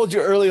I told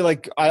you earlier,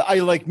 like I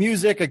like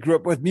music. I grew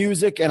up with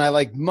music, and I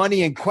like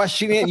money and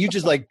questioning it. And you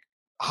just like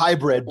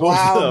hybrid both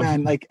Wow, of them.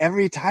 man. Like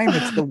every time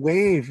it's the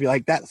wave. You're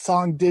like, that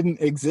song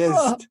didn't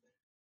exist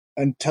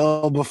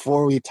until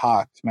before we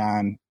talked,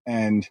 man.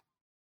 And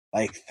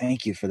like,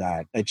 thank you for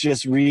that. It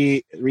just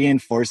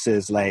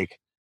reinforces like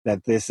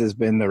that this has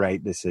been the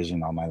right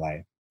decision all my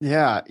life.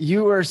 Yeah,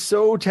 you are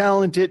so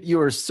talented. You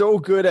are so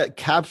good at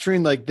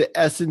capturing like the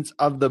essence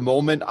of the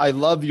moment. I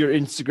love your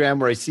Instagram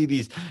where I see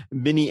these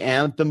mini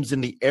anthems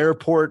in the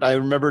airport. I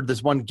remember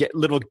this one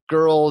little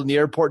girl in the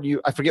airport.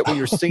 I forget what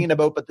you're singing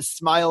about, but the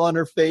smile on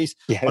her face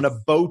on a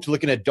boat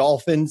looking at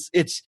dolphins.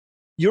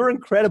 You're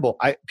incredible.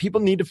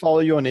 People need to follow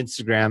you on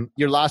Instagram.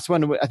 Your last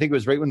one, I think it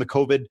was right when the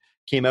COVID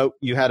came out.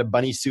 You had a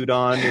bunny suit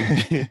on.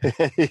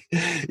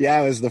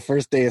 Yeah, it was the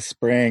first day of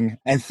spring.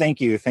 And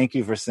thank you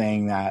for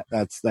saying that.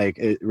 That's like,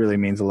 it really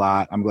means a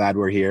lot. I'm glad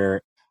we're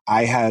here.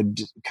 I had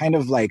kind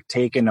of like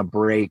taken a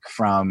break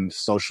from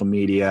social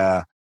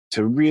media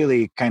to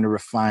really kind of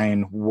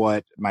refine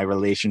what my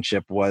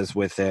relationship was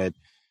with it.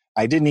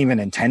 I didn't even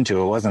intend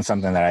to. It wasn't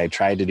something that I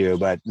tried to do,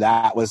 but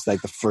that was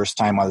like the first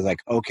time I was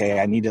like,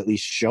 okay, I need to at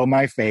least show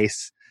my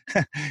face,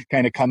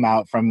 kind of come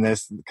out from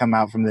this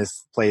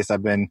place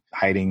I've been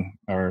hiding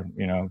or,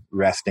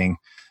 resting.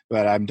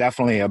 But I'm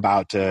definitely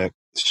about to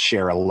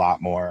share a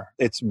lot more.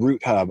 It's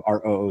Root Hub,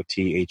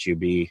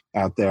 ROOTHUB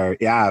out there.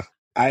 Yeah.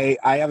 I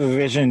have a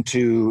vision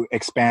to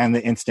expand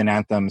the instant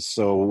anthems.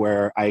 So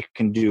where I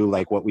can do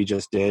like what we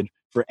just did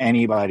for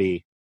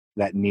anybody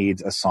that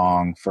needs a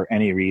song for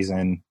any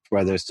reason,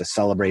 whether it's to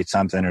celebrate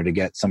something or to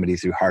get somebody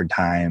through hard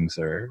times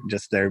or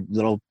just their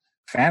little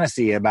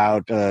fantasy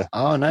about nice.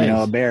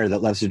 A bear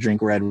that loves to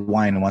drink red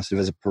wine and wants to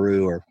visit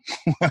Peru, or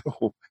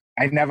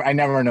I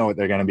never know what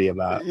they're going to be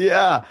about.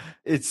 Yeah,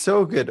 it's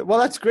so good. Well,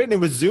 that's great.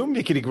 And with Zoom,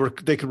 they could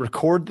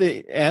record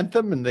the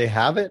anthem and they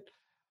have it.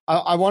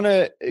 I want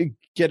to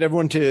get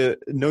everyone to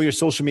know your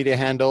social media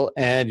handle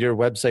and your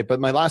website. But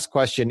my last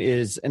question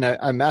is, and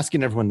I'm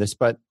asking everyone this,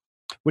 but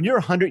when you're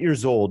 100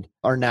 years old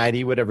or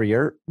 90, whatever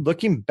year,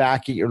 looking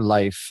back at your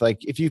life, like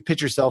if you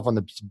picture yourself on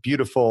the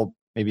beautiful,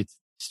 maybe it's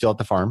still at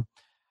the farm,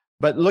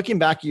 but looking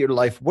back at your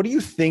life, what do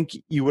you think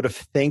you would have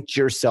thanked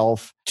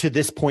yourself to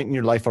this point in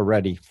your life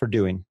already for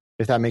doing,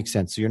 if that makes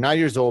sense? So you're 9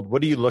 years old.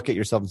 What do you look at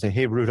yourself and say,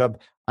 hey, Root Hub,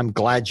 I'm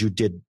glad you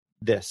did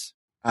this?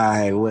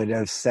 I would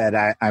have said,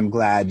 I'm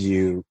glad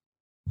you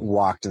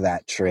walked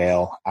that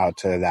trail out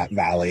to that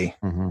valley.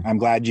 Mm-hmm. I'm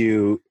glad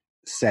you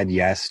said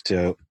yes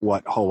to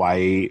what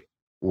Hawaii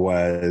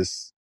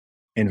was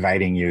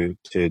inviting you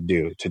to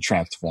do, to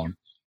transform.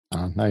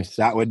 Oh, nice.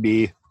 That would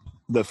be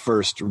the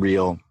first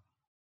real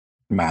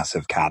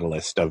massive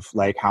catalyst of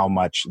like how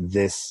much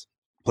this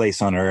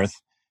place on earth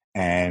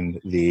and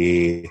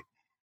the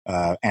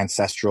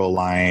ancestral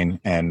line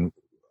and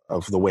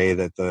of the way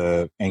that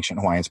the ancient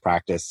Hawaiians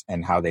practice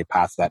and how they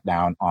pass that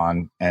down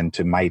on and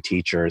to my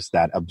teachers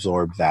that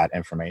absorb that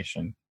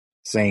information,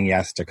 saying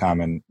yes to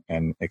come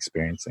and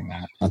experiencing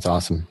that. That's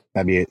awesome.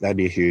 That'd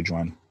be a huge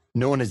one.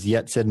 No one has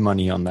yet said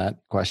money on that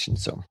question.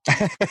 So,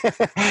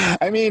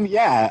 I mean,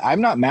 yeah, I'm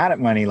not mad at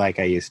money like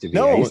I used to be.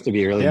 No. I used to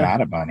be really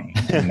mad at money.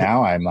 And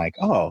now I'm like,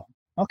 oh,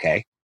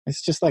 okay.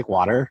 It's just like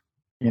water,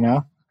 you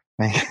know?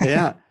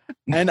 Yeah.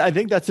 And I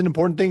think that's an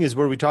important thing is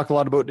where we talk a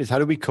lot about is how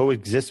do we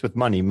coexist with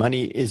money?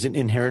 Money isn't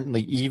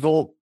inherently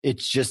evil.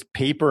 It's just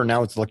paper.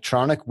 Now it's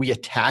electronic. We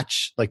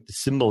attach like the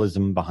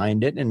symbolism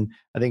behind it. And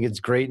I think it's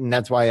great. And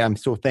that's why I'm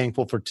so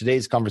thankful for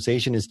today's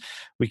conversation is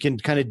we can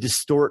kind of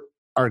distort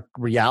our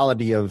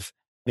reality of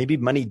maybe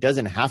money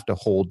doesn't have to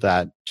hold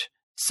that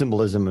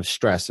symbolism of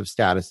stress, of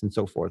status, and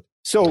so forth.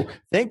 So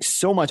thanks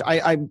so much.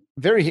 I'm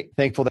very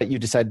thankful that you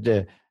decided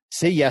to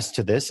say yes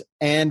to this.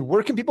 And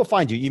where can people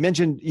find you? You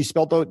mentioned you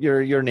spelled out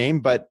your name,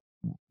 but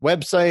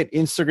website,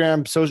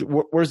 Instagram,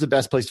 social, where's the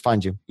best place to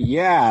find you?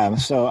 Yeah.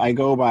 So I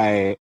go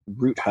by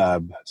Root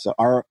Hub. So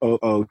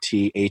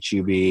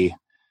ROOTHUB.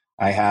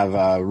 I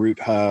have Root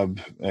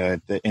Hub,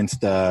 the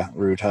Insta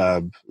Root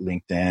Hub,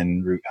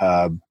 LinkedIn Root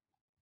Hub.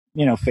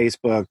 You know,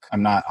 Facebook,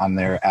 I'm not on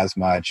there as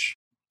much.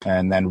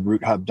 And then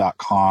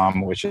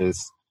roothub.com, which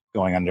is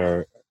going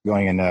into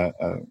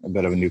a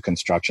bit of a new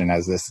construction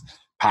as this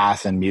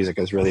path in music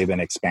has really been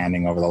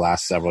expanding over the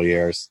last several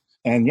years.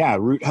 And yeah,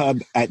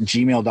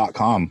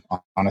 roothub@gmail.com.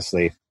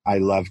 Honestly, I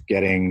love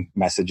getting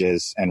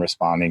messages and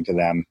responding to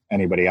them.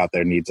 Anybody out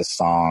there needs a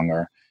song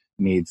or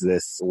needs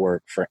this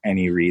work for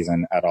any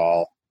reason at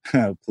all,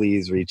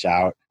 please reach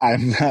out.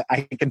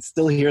 I can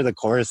still hear the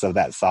chorus of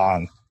that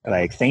song.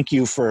 Like, thank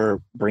you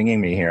for bringing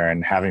me here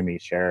and having me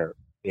share,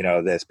 you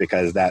know, this,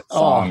 because that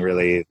song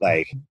really,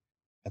 like,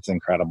 it's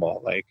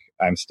incredible. Like,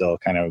 I'm still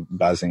kind of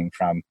buzzing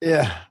from.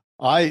 Yeah,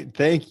 I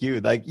thank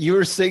you. Like, you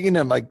were singing,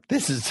 I'm like,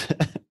 this is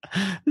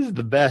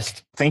the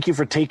best. Thank you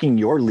for taking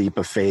your leap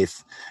of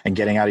faith and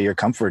getting out of your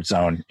comfort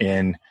zone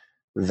in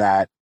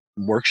that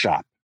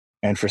workshop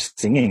and for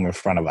singing in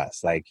front of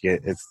us. Like,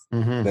 it's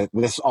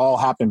this all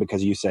happened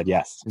because you said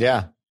yes.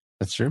 Yeah,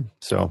 that's true.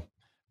 So,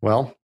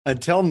 well,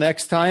 until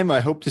next time, I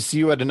hope to see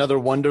you at another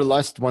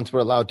Wanderlust once we're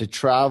allowed to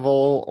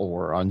travel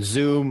or on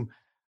Zoom.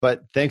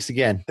 But thanks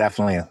again.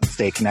 Definitely.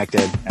 Stay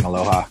connected and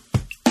aloha.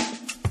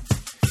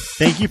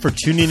 Thank you for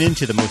tuning in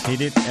to the Most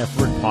Hated F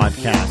Word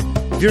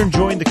podcast. If you're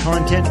enjoying the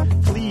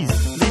content,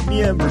 please leave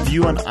me a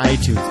review on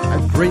iTunes.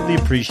 I greatly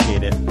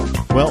appreciate it.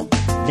 Well,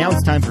 now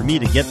it's time for me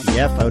to get the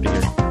F out of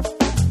here.